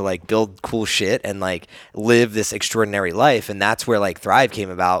people to like build cool shit and like live this extraordinary life. And that's where like Thrive came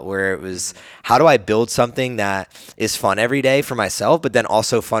about, where it was, how do I build something that is fun every day for myself, but then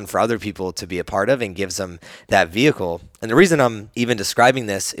also fun for other people to be a part of, and gives them that vehicle. And the reason I'm even describing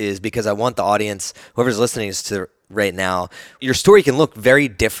this is because I want the audience, whoever's listening to right now, your story can look very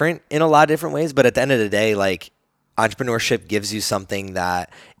different in a lot of different ways, but at the end of the day, like, entrepreneurship gives you something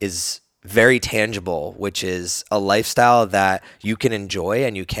that is very tangible, which is a lifestyle that you can enjoy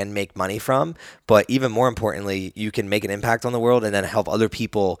and you can make money from. But even more importantly, you can make an impact on the world and then help other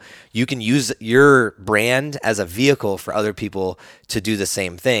people. You can use your brand as a vehicle for other people to do the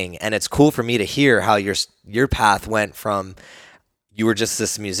same thing. And it's cool for me to hear how your path went from, you were just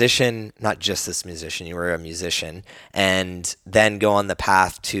this musician, not just this musician, you were a musician, and then go on the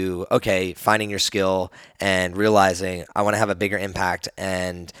path to, okay, finding your skill and realizing I want to have a bigger impact.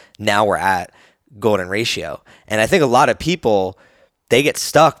 And now we're at Golden Ratio. And I think a lot of people, they get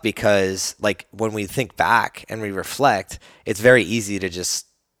stuck because, like, when we think back and we reflect, it's very easy to just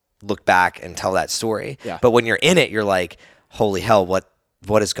look back and tell that story. But when you're in it, you're like, holy hell, what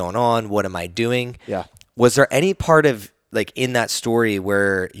is going on? What am I doing? Was there any part of, like, in that story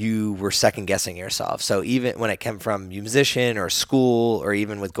where you were second guessing yourself? So even when it came from musician or school, or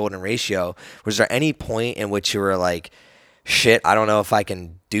even with Golden Ratio, was there any point in which you were like, shit, I don't know if I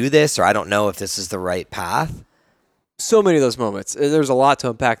can do this, or I don't know if this is the right path? So many of those moments. There's a lot to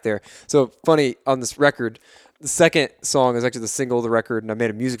unpack there. So funny, on this record, the second song is actually the single of the record, and I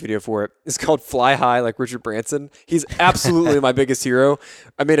made a music video for it. It's called Fly High, like Richard Branson. He's absolutely my biggest hero.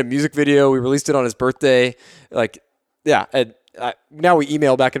 I made a music video. We released it on his birthday. And now we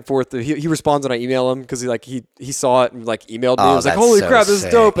email back and forth. He responds when I email him because he saw it and like emailed me. Oh, I was like, that's holy so crap, this sick.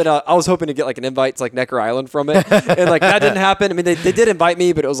 is dope. And I was hoping to get like an invite to like Necker Island from it. And like that didn't happen. I mean, they did invite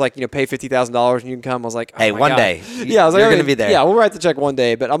me, but it was like, pay $50,000 and you can come. I was like, oh Hey, my one God. day. Yeah, I was like, you're okay, going to be there. Yeah, we'll write the check one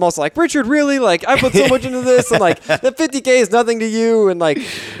day. But I'm also like, Richard, really? Like I put so much into this and like that 50K is nothing to you. And like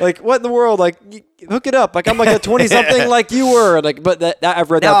what in the world? Like hook it up. Like I'm like a 20 something like you were. And like, but that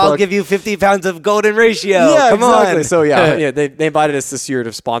I've read Now that book. I'll give you 50 pounds of golden ratio. Yeah, Come exactly. on. So yeah, they invited us this year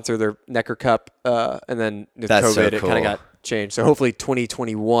to sponsor their Necker Cup, and then with That's COVID, so it kind cool. of got changed. So hopefully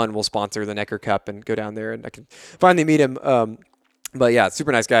 2021 will sponsor the Necker Cup and go down there and I can finally meet him. But yeah,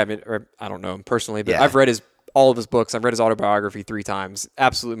 super nice guy. I mean, I don't know him personally, but Yeah. I've read all of his books. I've read his autobiography 3 times.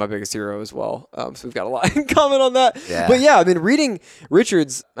 Absolutely my biggest hero as well. So we've got a lot in common on that. Yeah. But yeah, I mean, reading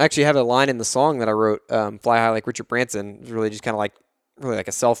Richard's, I actually have a line in the song that I wrote, Fly High Like Richard Branson. It's really just kind of like, really like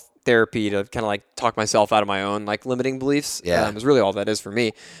a self-therapy to kind of like talk myself out of my own like limiting beliefs. Yeah. Is really all that is for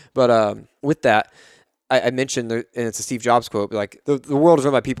me. But with that, I mentioned, and it's a Steve Jobs quote, like the world is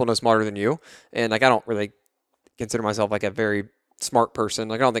run by people no smarter than you. And like, I don't really consider myself like a very smart person.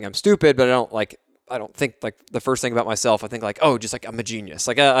 Like, I don't think I'm stupid, but I don't think like the first thing about myself, I think like, oh, just like I'm a genius.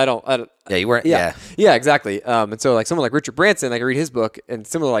 Like I don't. Yeah, you weren't. Yeah, exactly. And so like someone like Richard Branson, like I read his book, and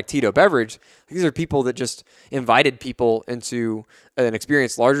similar like Tito Beveridge, these are people that just invited people into an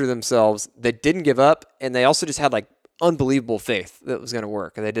experience larger than themselves. They didn't give up, and they also just had like unbelievable faith that it was going to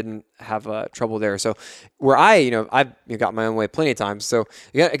work, and they didn't have trouble there. So where I've got my own way plenty of times. So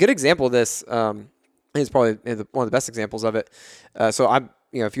you got a good example of this. I think it's probably one of the best examples of it. So I'm,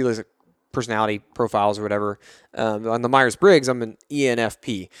 if you look at personality profiles or whatever, on the Myers-Briggs, I'm an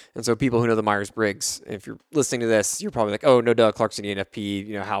ENFP. And so people who know the Myers-Briggs, if you're listening to this, you're probably like, oh, no, Doug Clark's an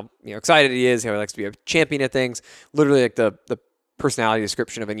ENFP, how excited he is, how he likes to be a champion at things. Literally like the personality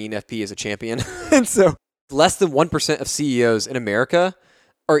description of an ENFP is a champion. And so less than 1% of CEOs in America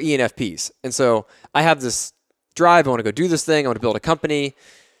are ENFPs. And so I have this drive, I want to go do this thing, I want to build a company,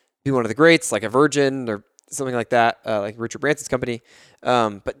 be one of the greats, like a Virgin or something like that, like Richard Branson's company.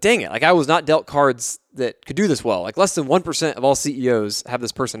 But dang it, like I was not dealt cards that could do this well. Like less than 1% of all CEOs have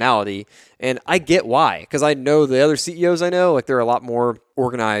this personality. And I get why, because I know the other CEOs I know, like they're a lot more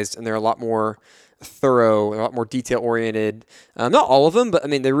organized and they're a lot more thorough, a lot more detail oriented. Not all of them, but I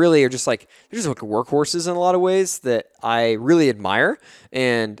mean, they really are just like, they're just like workhorses in a lot of ways that I really admire.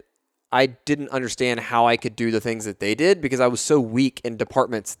 And I didn't understand how I could do the things that they did because I was so weak in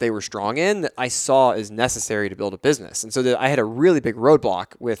departments they were strong in that I saw as necessary to build a business. And so I had a really big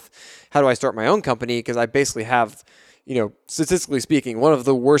roadblock with how do I start my own company, because I basically have, statistically speaking, one of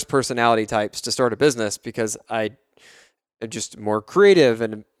the worst personality types to start a business because I'm just more creative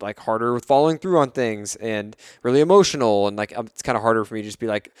and like harder with following through on things and really emotional. And like, it's kind of harder for me to just be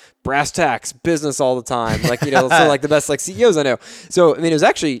like brass tacks business all the time. Like, so like the best like CEOs I know. So, I mean, it was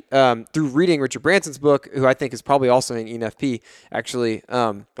actually through reading Richard Branson's book, who I think is probably also an ENFP actually.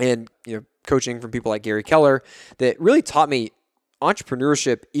 And, coaching from people like Gary Keller that really taught me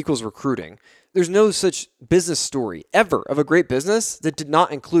entrepreneurship equals recruiting. There's no such business story ever of a great business that did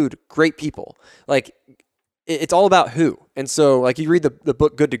not include great people. Like, it's all about who. And so like you read the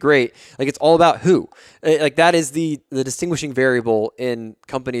book Good to Great, like it's all about who. Like that is the distinguishing variable in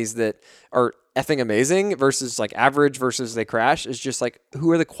companies that are effing amazing versus like average versus they crash, is just like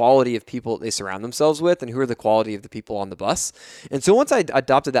who are the quality of people they surround themselves with and who are the quality of the people on the bus. And so once I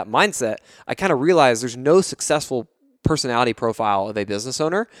adopted that mindset, I kind of realized there's no successful personality profile of a business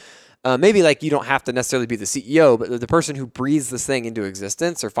owner. Maybe like you don't have to necessarily be the CEO, but the person who breathes this thing into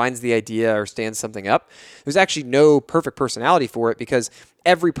existence or finds the idea or stands something up, there's actually no perfect personality for it because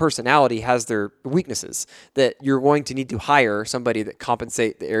every personality has their weaknesses that you're going to need to hire somebody that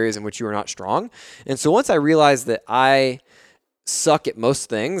compensate the areas in which you are not strong. And so once I realized that I suck at most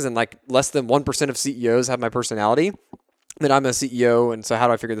things and like less than 1% of CEOs have my personality, that I'm a CEO, and so how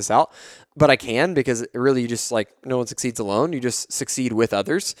do I figure this out? But I can, because really you just like, no one succeeds alone. You just succeed with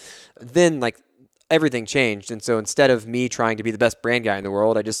others. Then like everything changed. And so instead of me trying to be the best brand guy in the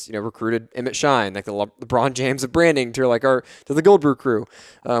world, I just, recruited Emmett Shine, like the LeBron James of branding, to like to the Gold Brew crew.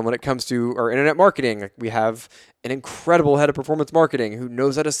 When it comes to our internet marketing, like we have an incredible head of performance marketing who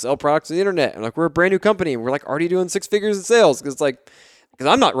knows how to sell products on the internet. And like, we're a brand new company and we're like already doing 6 figures in sales because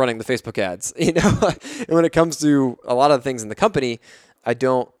I'm not running the Facebook ads, And when it comes to a lot of the things in the company, I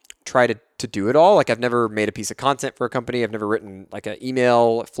don't try to do it all. Like I've never made a piece of content for a company. I've never written like an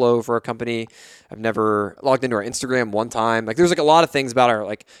email flow for a company. I've never logged into our Instagram one time. Like there's like a lot of things about our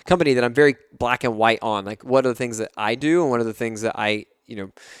like company that I'm very black and white on. Like what are the things that I do and what are the things that I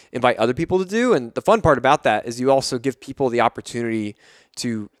invite other people to do. And the fun part about that is you also give people the opportunity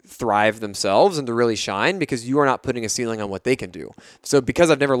to thrive themselves and to really shine, because you are not putting a ceiling on what they can do. So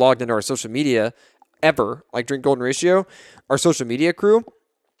because I've never logged into our social media ever, like Drink Golden Ratio, our social media crew,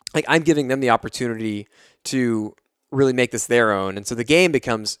 like I'm giving them the opportunity to really make this their own. And so the game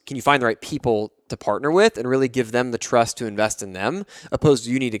becomes, can you find the right people to partner with and really give them the trust to invest in them, opposed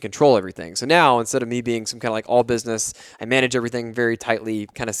to you need to control everything. So now, instead of me being some kind of like all business, I manage everything very tightly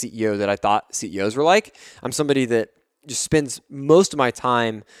kind of CEO that I thought CEOs were like. I'm somebody that just spends most of my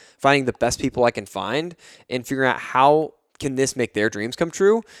time finding the best people I can find and figuring out how can this make their dreams come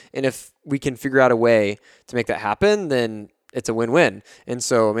true. And if we can figure out a way to make that happen, then it's a win-win. And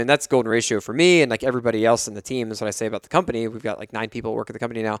so, I mean, that's Golden Ratio for me, and like everybody else in the team. That's what I say about the company. We've got like 9 people work at the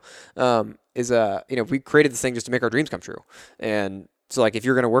company now. We created this thing just to make our dreams come true. And so like, if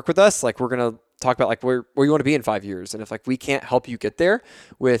you're going to work with us, like we're going to talk about like where you want to be in 5 years. And if like we can't help you get there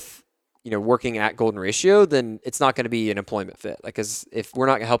with working at Golden Ratio, then it's not going to be an employment fit. Like, cause if we're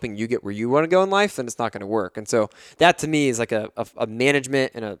not helping you get where you want to go in life, then it's not going to work. And so that to me is like a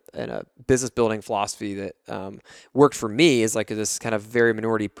management and a business building philosophy that worked for me, is like this kind of very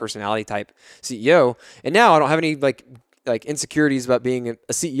minority personality type CEO. And now I don't have any like insecurities about being a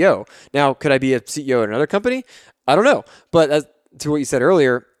CEO. Now, could I be a CEO at another company? I don't know. But to what you said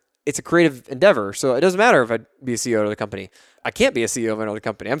earlier, it's a creative endeavor. So it doesn't matter if I'd be a CEO of the company. I can't be a CEO of another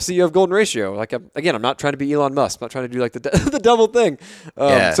company. I'm CEO of Golden Ratio. Like, I'm not trying to be Elon Musk. I'm not trying to do like the double thing.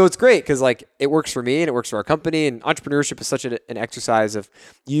 So it's great because like it works for me and it works for our company. And entrepreneurship is such an exercise of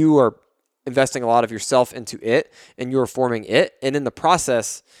you are investing a lot of yourself into it and you're forming it. And in the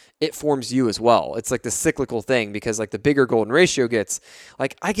process, it forms you as well. It's like the cyclical thing, because like the bigger Golden Ratio gets,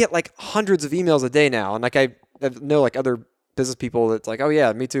 like I get like hundreds of emails a day now. And like I know like other business people that's like, oh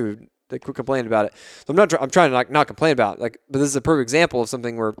yeah, me too. They quit complaining about it. So I'm trying to like not complain about it. Like, but this is a perfect example of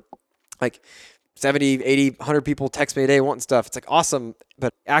something where like 70, 80, 100 people text me a day wanting stuff. It's like awesome.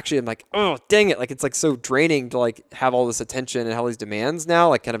 But actually I'm like, oh, dang it. Like, it's like so draining to like have all this attention and all these demands now,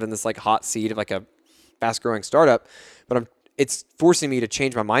 like kind of in this like hot seat of like a fast growing startup. But it's forcing me to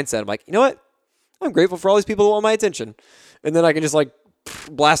change my mindset. I'm like, you know what? I'm grateful for all these people that want my attention. And then I can just like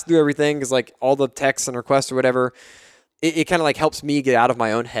blast through everything, because like all the texts and requests or whatever, it kind of like helps me get out of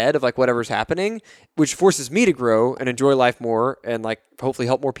my own head of like whatever's happening, which forces me to grow and enjoy life more and like hopefully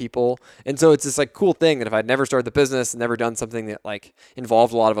help more people. And so it's this like cool thing that if I'd never started the business and never done something that like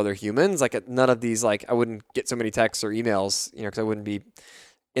involved a lot of other humans, like none of these, like I wouldn't get so many texts or emails, because I wouldn't be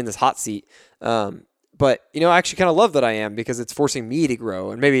in this hot seat. But, I actually kind of love that I am, because it's forcing me to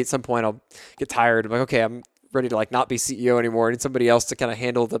grow. And maybe at some point I'll get tired. I'm like, okay, I'm ready to like not be CEO anymore. I need somebody else to kind of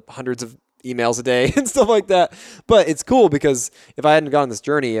handle the hundreds of emails a day and stuff like that. But it's cool, because if I hadn't gone on this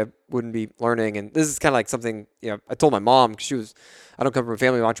journey, I wouldn't be learning. And this is kind of like something, I told my mom, because I don't come from a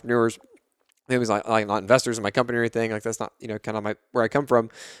family of entrepreneurs. Family's like not investors in my company or anything. Like that's not, kind of where I come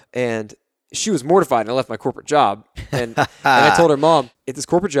from. And she was mortified, and I left my corporate job. And I told her, Mom, at this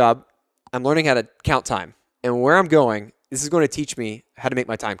corporate job, I'm learning how to count time. And where I'm going, this is going to teach me how to make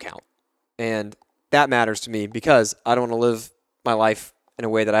my time count. And that matters to me, because I don't want to live my life in a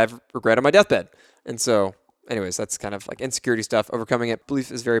way that I've regret on my deathbed. And so anyways, that's kind of like insecurity stuff. Overcoming it.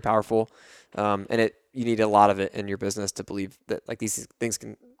 Belief is very powerful. And you need a lot of it in your business to believe that like these things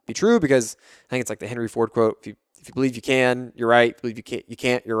can be true, because I think it's like the Henry Ford quote, if you believe you can, you're right. If you believe you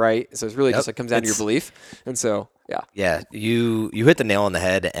can't, you're right. So it's really just like comes down to your belief. And so, yeah. Yeah. You hit the nail on the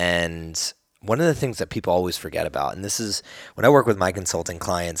head. And one of the things that people always forget about, and this is when I work with my consulting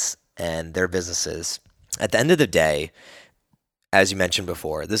clients and their businesses, at the end of the day, as you mentioned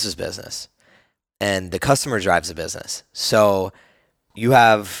before, this is business, and the customer drives the business. So you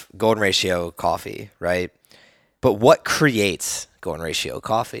have Golden Ratio coffee, right? But what creates Golden Ratio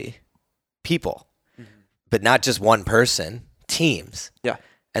coffee? People, but not just one person, teams. Yeah.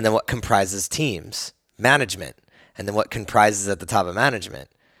 And then what comprises teams? Management. And then what comprises at the top of management?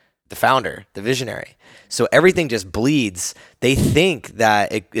 The founder, the visionary. So everything just bleeds. They think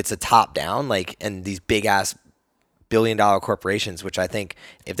that it's a top down, like, and these big ass billion-dollar corporations, which I think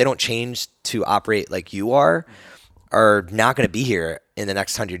if they don't change to operate like you are not going to be here in the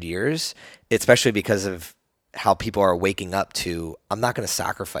next 100 years, especially because of how people are waking up to, I'm not going to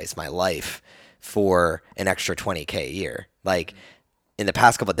sacrifice my life for an extra $20K a year. Like in the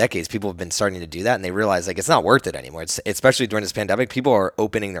past couple of decades, people have been starting to do that, and they realize like it's not worth it anymore. It's especially during this pandemic, people are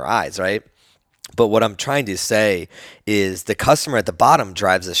opening their eyes, right? But what I'm trying to say is the customer at the bottom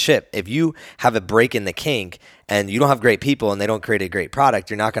drives the ship. If you have a break in the kink and you don't have great people and they don't create a great product,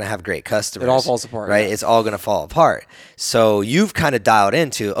 you're not going to have great customers. It all falls apart. Right? Yeah. It's all going to fall apart. So you've kind of dialed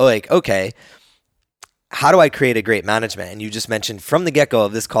into, okay, how do I create a great management? And you just mentioned from the get-go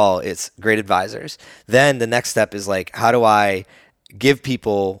of this call, it's great advisors. Then the next step is like, how do I give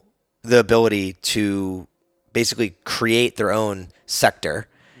people the ability to basically create their own sector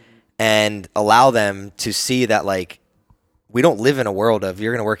and allow them to see that like, we don't live in a world of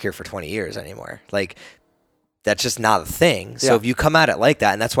you're going to work here for 20 years anymore. Like that's just not a thing. So if you come at it like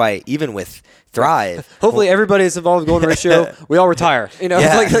that, and that's why even with Thrive, hopefully everybody is involved with Golden Ratio. We all retire,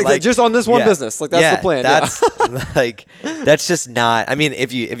 like just on this one business. Like that's the plan. That's like, that's just not, I mean,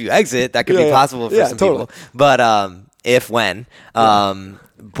 if you exit, that could be possible for some people, but,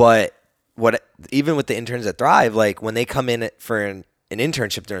 but what, even with the interns at Thrive, like when they come in for an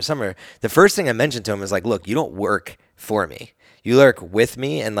internship during summer, the first thing I mentioned to them is like, look, you don't work for me. You work with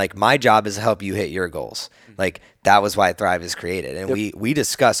me, and like my job is to help you hit your goals. Like that was why Thrive is created. And we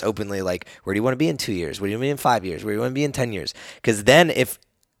discuss openly, like, where do you want to be in 2 years? Where do you want to be in 5 years? Where do you want to be in 10 years? Because then if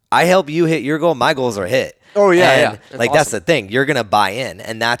I help you hit your goal, my goals are hit. Oh yeah, and like awesome. That's the thing. You're gonna buy in,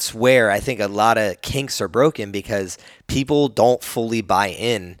 and that's where I think a lot of kinks are broken because people don't fully buy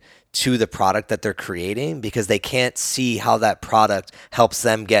in to the product that they're creating because they can't see how that product helps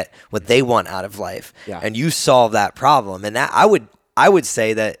them get what they want out of life. Yeah. And you solve that problem. And that I would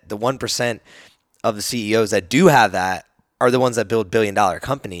say that the 1% of the CEOs that do have that are the ones that build billion-dollar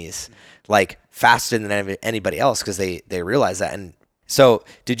companies like faster than anybody else because they realize that. And so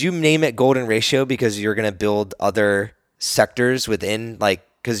did you name it Golden Ratio because you're going to build other sectors within, like,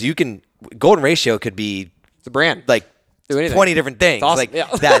 because you can, Golden Ratio could be the brand, like 20 different things. Awesome. Like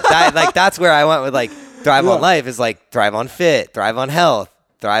that like that's where I went with like Thrive on Life is like Thrive on Fit, Thrive on Health,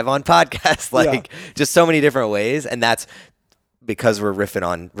 Thrive on Podcast, like just so many different ways. And that's because we're riffing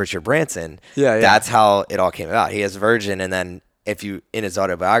on Richard Branson. That's how it all came about. He has Virgin, and then if you, in his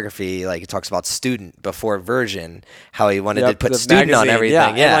autobiography, like he talks about student before Virgin, how he wanted to put student magazine, on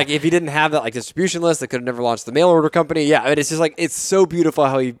everything. And like if he didn't have that like distribution list, they could have never launched the mail order company. I mean, it's just like, it's so beautiful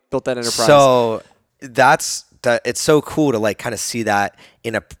how he built that enterprise. So it's so cool to like kind of see that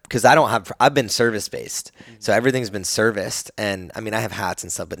because I've been service based. So everything's been serviced. And I mean, I have hats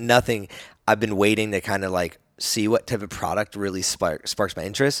and stuff, but nothing, I've been waiting to kind of like see what type of product really sparks my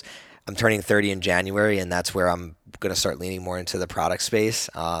interest. I'm turning 30 in January, and that's where I'm going to start leaning more into the product space,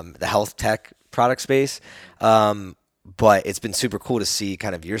 the health tech product space. But it's been super cool to see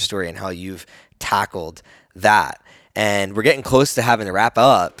kind of your story and how you've tackled that. And we're getting close to having to wrap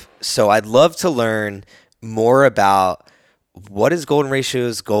up. So I'd love to learn more about what is Golden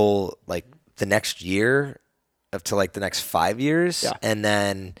Ratio's goal, like the next year up to like the next 5 years. And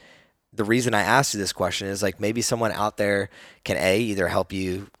then the reason I asked you this question is like maybe someone out there can either help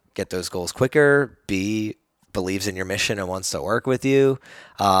you get those goals quicker, B, believes in your mission and wants to work with you,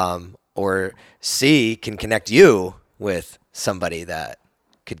 or C, can connect you with somebody that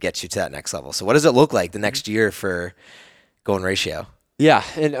could get you to that next level. So what does it look like the next year for Golden Ratio? Yeah,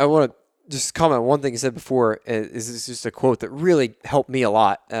 and I want to just comment on one thing you said before. Is just a quote that really helped me a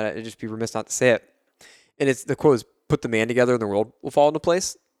lot. I'd just be remiss not to say it. And it's the quote is, "Put the man together, and the world will fall into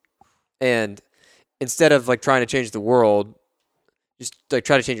place." And instead of like trying to change the world, just like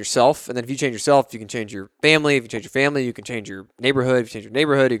try to change yourself. And then if you change yourself, you can change your family. If you change your family, you can change your neighborhood. If you change your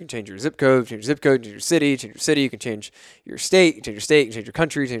neighborhood, you can change your zip code. If you change your zip code, change your city. Change your city, you can change your state. You can change your state. You can change your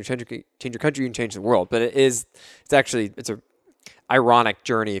country. Change your country. You can change the world. But it's a ironic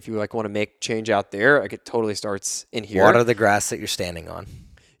journey. If you like want to make change out there, like it totally starts in here. Water the grass that you're standing on.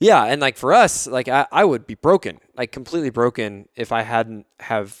 Yeah, and like for us, like I would be broken, like completely broken if I hadn't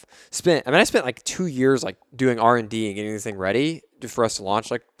have spent. I mean, I spent like 2 years like doing R&D and getting this thing ready for us to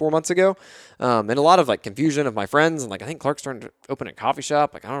launch like 4 months ago, and a lot of like confusion of my friends, and like I think Clark's starting to open a coffee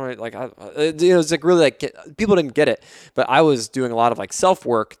shop. Like I don't know, like it's like really like people didn't get it, but I was doing a lot of like self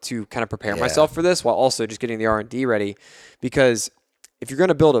work to kind of prepare myself for this, while also just getting the R&D ready, because if you're going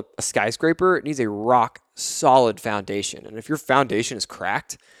to build a skyscraper, it needs a rock solid foundation. And if your foundation is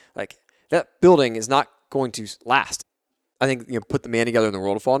cracked, like that building is not going to last. I think, put the man together and the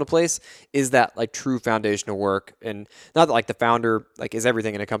world will fall into place is that like true foundational work. And not that like the founder like is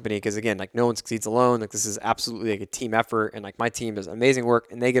everything in a company, because again, like no one succeeds alone. Like this is absolutely like a team effort, and like my team does amazing work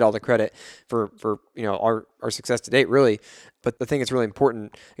and they get all the credit for our success to date, really. But the thing that's really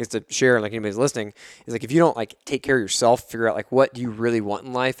important is to share, and like anybody's listening, is like if you don't like take care of yourself, figure out like what do you really want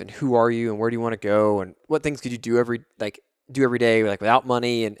in life, and who are you, and where do you want to go, and what things could you do every day like without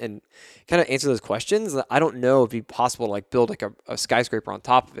money, and kind of answer those questions. I don't know if it'd be possible to like build like a skyscraper on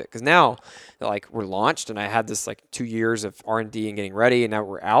top of it, because now like we're launched and I had this like 2 years of R&D and getting ready, and now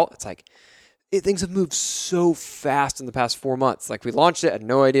we're out. It's like things have moved so fast in the past 4 months. Like we launched it, had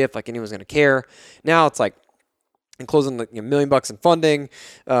no idea if like anyone's going to care. Now it's like, and closing like $1 million in funding,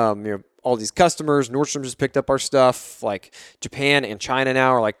 all these customers. Nordstrom just picked up our stuff. Like Japan and China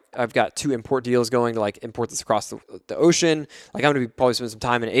now are like, I've got 2 import deals going to like import this across the ocean. Like I'm going to be probably spending some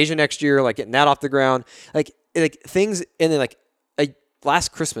time in Asia next year, like getting that off the ground. Like things. And then like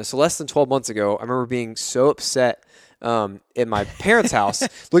last Christmas, so less than 12 months ago, I remember being so upset in my parents' house,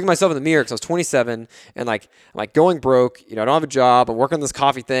 looking at myself in the mirror because I was 27 and like I'm like going broke. I don't have a job. I'm working on this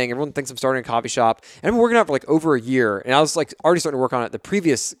coffee thing. Everyone thinks I'm starting a coffee shop, and I've been working out for like over a year. And I was like already starting to work on it the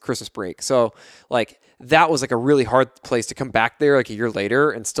previous Christmas break. So like that was like a really hard place to come back there like a year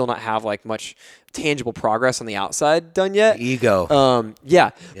later and still not have like much tangible progress on the outside done yet. Ego. Yeah.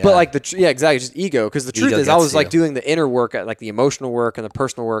 But like exactly, just ego. Because the truth is, I was like doing the inner work, like the emotional work and the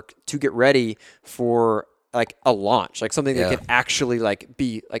personal work to get ready for like a launch, like something that could actually like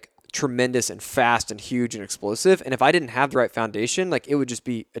be like tremendous and fast and huge and explosive. And if I didn't have the right foundation, like it would just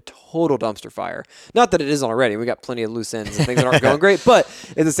be a total dumpster fire. Not that it isn't already. We got plenty of loose ends and things that aren't going great, but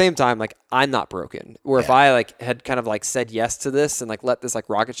at the same time, like I'm not broken. Where if I like had kind of like said yes to this and like let this like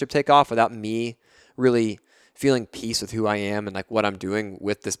rocket ship take off without me really feeling peace with who I am and like what I'm doing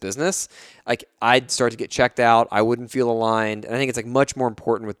with this business, like I'd start to get checked out. I wouldn't feel aligned. And I think it's like much more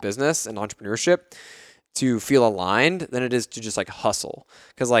important with business and entrepreneurship to feel aligned than it is to just like hustle.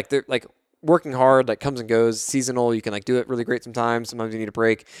 Cause like they're like working hard, like comes and goes, seasonal. You can like do it really great sometimes you need a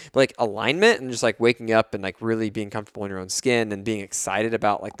break, but like alignment and just like waking up and like really being comfortable in your own skin and being excited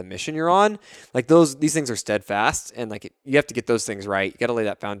about like the mission you're on, like these things are steadfast, and like you have to get those things right. You got to lay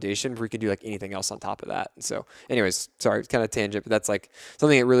that foundation before you can do like anything else on top of that. And so anyways, sorry, it's kind of tangent, but that's like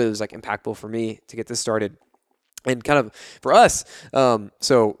something that really was like impactful for me to get this started. And kind of for us,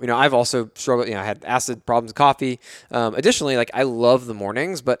 so, I've also struggled, I had acid problems with coffee. Additionally, like I love the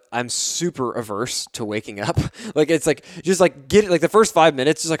mornings, but I'm super averse to waking up. Like, it's like, just like get it, like the first 5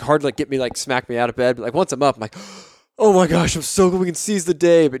 minutes is like hard to like get me, like smack me out of bed. But like once I'm up, I'm like, oh my gosh, I'm so glad we can seize the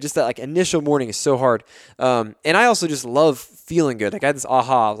day. But just that like initial morning is so hard. And I also just love feeling good. Like I had this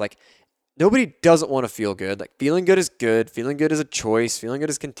aha, like, nobody doesn't want to feel good. Like feeling good is good. Feeling good is a choice. Feeling good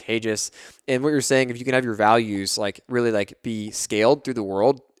is contagious. And what you're saying, if you can have your values like really like be scaled through the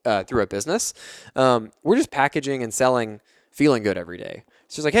world, through a business, we're just packaging and selling feeling good every day.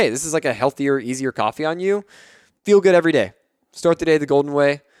 It's just like, hey, this is like a healthier, easier coffee on you. Feel good every day. Start the day the golden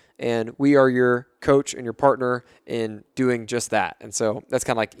way. And we are your coach and your partner in doing just that. And so that's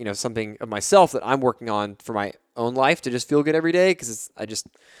kind of like, something of myself that I'm working on for my own life, to just feel good every day. Cause I just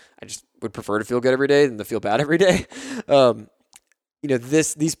would prefer to feel good every day than to feel bad every day.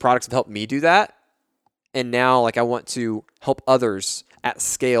 These products have helped me do that. And now like I want to help others at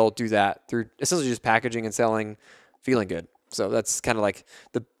scale do that through essentially just packaging and selling feeling good. So that's kind of like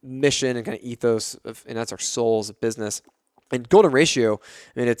the mission and kind of ethos and that's our soul as a business. And golden ratio,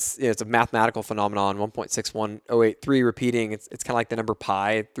 I mean, it's a mathematical phenomenon, 1.61083 repeating. It's kind of like the number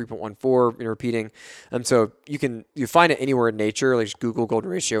pi, 3.14 repeating. So you find it anywhere in nature. Like just Google golden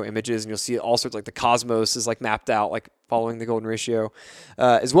ratio images, and you'll see all sorts, like the cosmos is like mapped out, like following the golden ratio,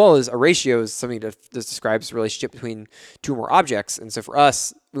 as well as a ratio is something that describes the relationship between two or more objects. And so for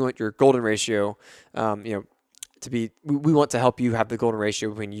us, we want your golden ratio, to be, we want to help you have the golden ratio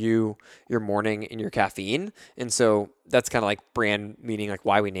between you, your morning, and your caffeine. And so that's kind of like brand meaning, like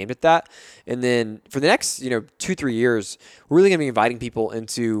why we named it that. And then for the next, 2-3 years, we're really going to be inviting people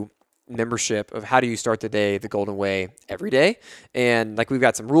into membership of how do you start the day the golden way every day. And like we've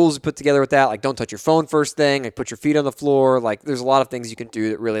got some rules put together with that, like don't touch your phone first thing, like put your feet on the floor. Like there's a lot of things you can do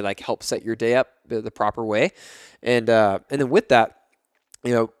that really like help set your day up the proper way. And then with that,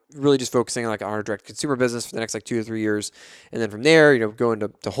 really just focusing on like our direct consumer business for the next like 2 to 3 years. And then from there, go into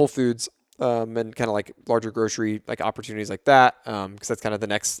Whole Foods, and kind of like larger grocery, like opportunities like that. Cause that's kind of the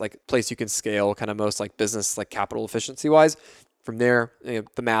next like place you can scale kind of most like business, like capital efficiency wise. From there,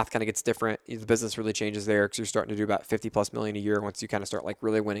 the math kind of gets different. The business really changes there because you're starting to do about 50+ million a year once you kind of start like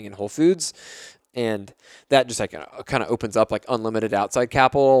really winning in Whole Foods. And that just like kind of opens up like unlimited outside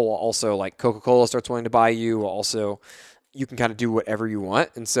capital, while also like Coca-Cola starts wanting to buy you, while also you can kind of do whatever you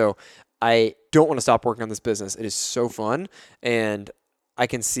want. And so I don't want to stop working on this business. It is so fun. And I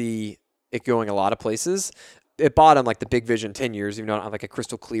can see it going a lot of places. At bottom, like the big vision, 10 years, even though I don't have like a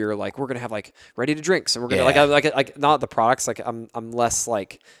crystal clear, like we're going to have like ready to drinks and we're going to like not the products. Like I'm less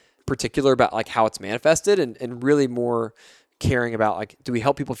like particular about like how it's manifested and really more caring about like, do we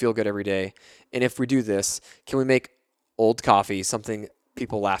help people feel good every day? And if we do this, can we make old coffee something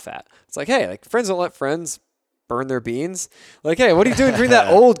people laugh at? It's like, hey, like friends don't let friends burn their beans. Like, hey, what are you doing? Drink that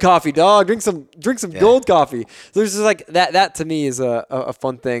old coffee, dog. Drink some gold coffee. So there's just like that to me is a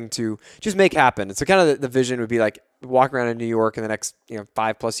fun thing to just make happen. And so kind of the vision would be like walk around in New York in the next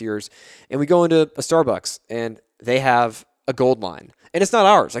 5+ years, and we go into a Starbucks and they have a gold line. And it's not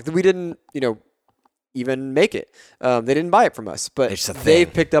ours. Like we didn't, even make it. They didn't buy it from us, but It's a they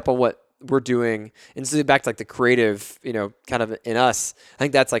thing. picked up on what we're doing. And so back to like the creative, kind of in us, I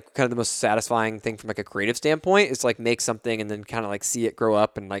think that's like kind of the most satisfying thing from like a creative standpoint is like make something and then kind of like see it grow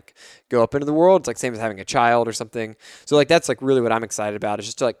up and like go up into the world. It's like same as having a child or something. So like, that's like really what I'm excited about is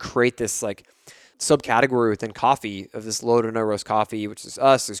just to like create this like subcategory within coffee of this low to no roast coffee, which is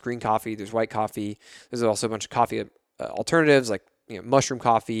us. There's green coffee, there's white coffee. There's also a bunch of coffee alternatives like mushroom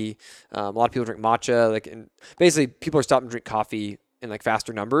coffee. A lot of people drink matcha. And basically, people are starting to drink coffee in like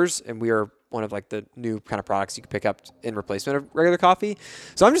faster numbers, and we are one of like the new kind of products you can pick up in replacement of regular coffee.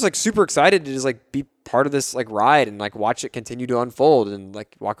 So I'm just like super excited to just like be part of this like ride and like watch it continue to unfold and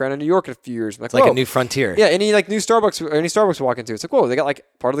like walk around in New York in a few years. It's like a new frontier. Yeah, any like new Starbucks or any Starbucks we walk into, it's like, whoa, they got like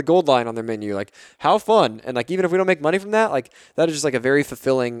part of the gold line on their menu. Like how fun. And like even if we don't make money from that, like that is just like a very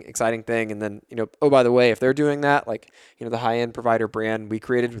fulfilling, exciting thing. And then, oh, by the way, if they're doing that, like, the high-end provider brand we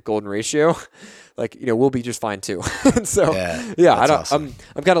created with Golden Ratio, like, we'll be just fine too. And so awesome.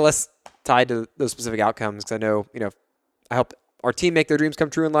 I'm kind of less tied to those specific outcomes because I know, I help our team make their dreams come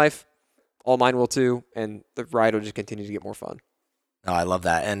true in life. All mine will too, and the ride will just continue to get more fun. Oh, I love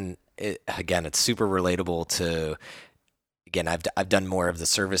that, and it's super relatable to. Again, I've done more of the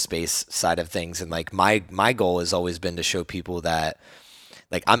service-based side of things, and like my goal has always been to show people that.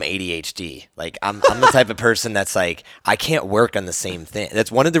 Like I'm ADHD. Like I'm the type of person that's like, I can't work on the same thing. That's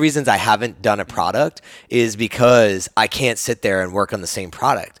one of the reasons I haven't done a product is because I can't sit there and work on the same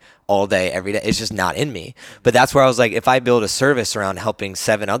product all day, every day. It's just not in me. But that's where I was like, if I build a service around helping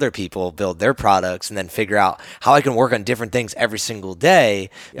 7 other people build their products and then figure out how I can work on different things every single day,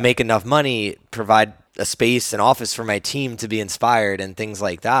 make enough money, provide a space, an office for my team to be inspired and things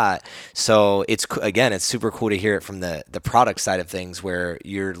like that. So it's super cool to hear it from the product side of things where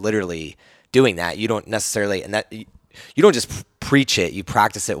you're literally doing that. You don't necessarily, and that you don't just preach it, you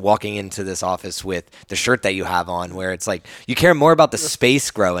practice it walking into this office with the shirt that you have on, where it's like you care more about the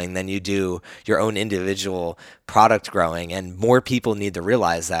space growing than you do your own individual product growing. And more people need to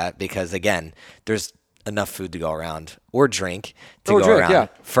realize that because again, there's enough food to go around or drink to go around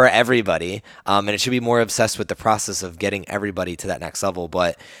for everybody. And it should be more obsessed with the process of getting everybody to that next level.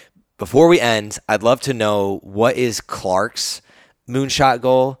 But before we end, I'd love to know what is Clark's moonshot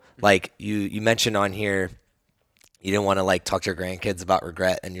goal? Like you mentioned on here, you didn't want to like talk to your grandkids about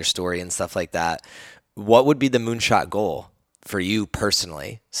regret and your story and stuff like that. What would be the moonshot goal for you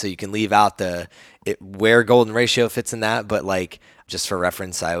personally? So you can leave out where Golden Ratio fits in that, but like, just for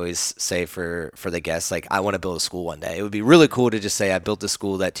reference, I always say for the guests, like I want to build a school one day. It would be really cool to just say I built a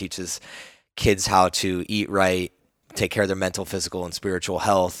school that teaches kids how to eat right, take care of their mental, physical, and spiritual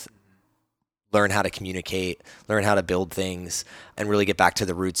health, learn how to communicate, learn how to build things, and really get back to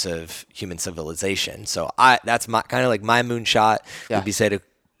the roots of human civilization. So that's my kind of like my moonshot. Would be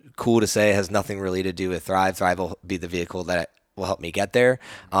cool to say it has nothing really to do with Thrive. Thrive will be the vehicle that will help me get there.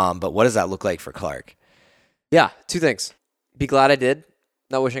 But what does that look like for Clark? Yeah, 2 things. Be glad I did,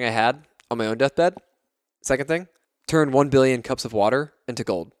 not wishing I had on my own deathbed. Second thing, turn 1 billion cups of water into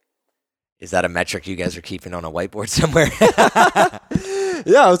gold. Is that a metric you guys are keeping on a whiteboard somewhere?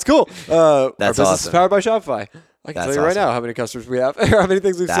 Yeah, it's cool. That's our business awesome. is powered by Shopify. I can tell you right now how many customers we have, or how many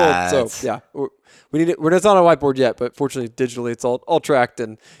things we've sold. So yeah, we need it. We're not on a whiteboard yet, but fortunately, digitally, it's all tracked,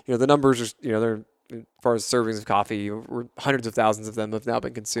 and the numbers are they're. As far as servings of coffee, hundreds of thousands of them have now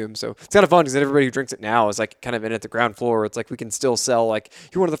been consumed. So it's kind of fun because everybody who drinks it now is like kind of in at the ground floor. It's like we can still sell like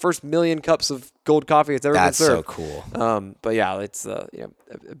you're one of the first 1 million cups of gold coffee that's ever been served. That's so cool. But yeah, it's 1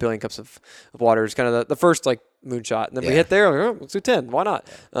 billion cups of water is kind of the first like moonshot, and then we hit there. Like, let's do 10. Why not?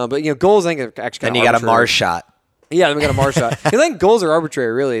 But goals I think are actually kind of arbitrary. And you got a Mars shot. Yeah, then we got a Mars shot. I think goals are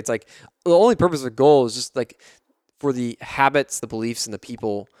arbitrary. Really, it's like the only purpose of a goal is just like for the habits, the beliefs, and the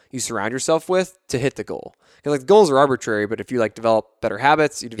people you surround yourself with to hit the goal. Because like the goals are arbitrary, but if you like develop better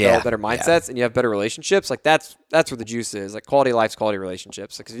habits, you develop better mindsets, and you have better relationships, like that's where the juice is. Like quality of life's quality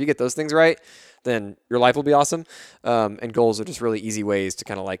relationships. Because if you get those things right, then your life will be awesome. And goals are just really easy ways to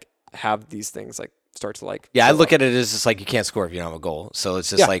kind of like have these things like start to like. Yeah, I look at it as just like you can't score if you don't have a goal. So it's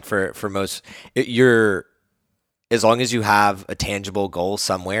just like for most, you're as long as you have a tangible goal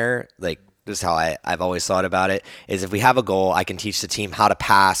somewhere, like. This is how I've always thought about it, is if we have a goal, I can teach the team how to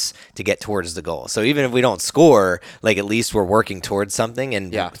pass to get towards the goal. So even if we don't score, like at least we're working towards something.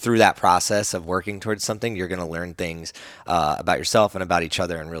 And through that process of working towards something, you're going to learn things about yourself and about each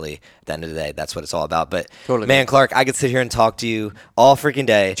other. And really, at the end of the day, that's what it's all about. But man, Clark, I could sit here and talk to you all freaking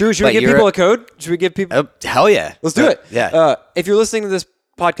day. Drew, should we give people a code? Should we give people? Hell yeah. Let's do it. Yeah. If you're listening to this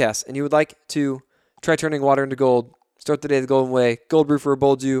podcast and you would like to try turning water into gold, start the day the golden way, cold brew for a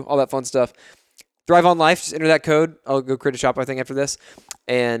bold you, all that fun stuff. Thrive on Life. Just enter that code. I'll go create a Shopify thing after this.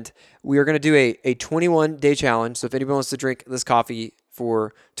 And we are going to do a 21-day challenge. So if anybody wants to drink this coffee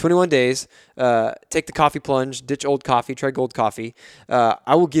for 21 days, take the coffee plunge, ditch old coffee, try gold coffee.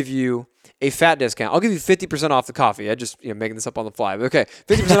 I will give you a fat discount. I'll give you 50% off the coffee. I just making this up on the fly. But okay,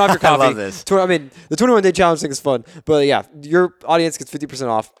 50% off your coffee. I love this. The 21-day challenge thing is fun. But yeah, your audience gets 50%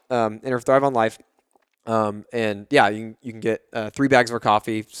 off. Enter Thrive on Life. And yeah, you can get 3 bags of our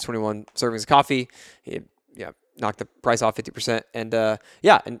coffee, 21 servings of coffee. Knock the price off 50%. And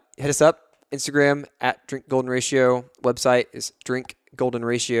and hit us up. Instagram at Drink Golden Ratio. Website is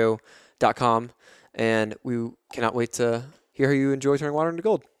drinkgoldenratio.com. And we cannot wait to hear how you enjoy turning water into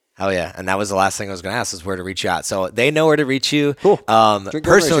gold. Hell yeah. And that was the last thing I was going to ask, is where to reach you out. So they know where to reach you. Cool.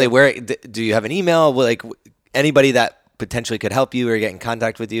 Personally, where do you have an email? Like anybody that potentially could help you or get in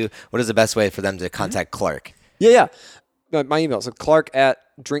contact with you, what is the best way for them to contact Clark? Yeah. My email. So Clark at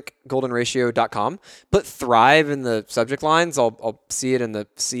drinkgoldenratio.com. Put Thrive in the subject lines. I'll see it in the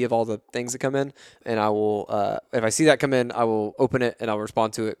sea of all the things that come in. And I will, if I see that come in, I will open it and I'll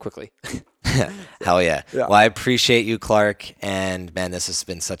respond to it quickly. Hell yeah. Well, I appreciate you, Clark. And man, this has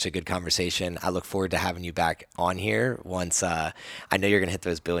been such a good conversation. I look forward to having you back on here once I know you're going to hit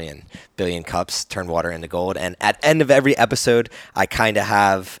those billion cups, turn water into gold. And at the end of every episode, I kind of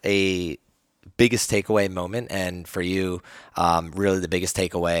have a biggest takeaway moment. And for you, really the biggest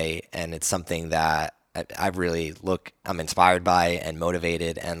takeaway. And it's something that I'm inspired by and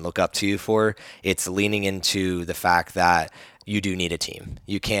motivated and look up to you for. It's leaning into the fact that you do need a team.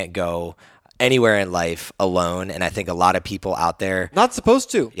 You can't go anywhere in life alone. And I think a lot of people out there, not supposed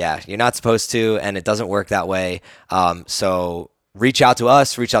to. Yeah, you're not supposed to, and it doesn't work that way. So reach out to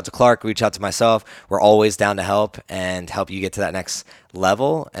us, reach out to Clark, reach out to myself. We're always down to help and help you get to that next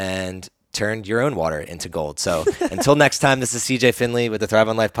level and turn your own water into gold. So until next time, this is CJ Finley with the Thrive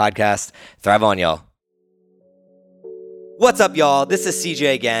on Life podcast. Thrive on, y'all. What's up, y'all? This is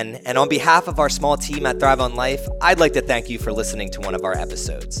CJ again, and on behalf of our small team at Thrive on Life, I'd like to thank you for listening to one of our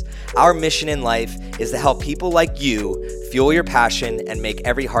episodes. Our mission in life is to help people like you fuel your passion and make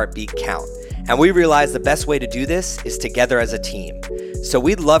every heartbeat count. And we realize the best way to do this is together as a team. So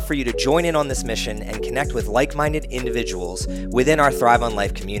we'd love for you to join in on this mission and connect with like-minded individuals within our Thrive on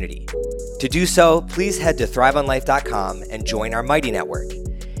Life community. To do so, please head to thriveonlife.com and join our Mighty Network.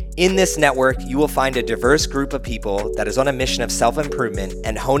 In this network, you will find a diverse group of people that is on a mission of self-improvement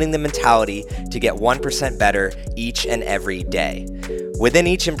and honing the mentality to get 1% better each and every day. Within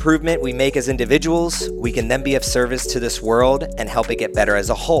each improvement we make as individuals, we can then be of service to this world and help it get better as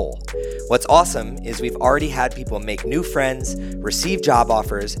a whole. What's awesome is we've already had people make new friends, receive job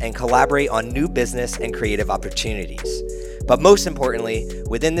offers, and collaborate on new business and creative opportunities. But most importantly,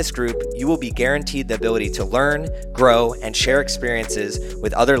 within this group, you will be guaranteed the ability to learn, grow, and share experiences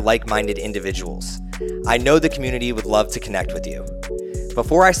with other like-minded individuals. I know the community would love to connect with you.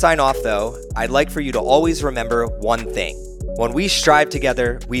 Before I sign off though, I'd like for you to always remember one thing. When we strive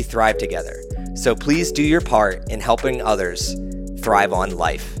together, we thrive together. So please do your part in helping others thrive on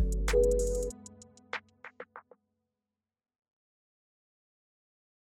life.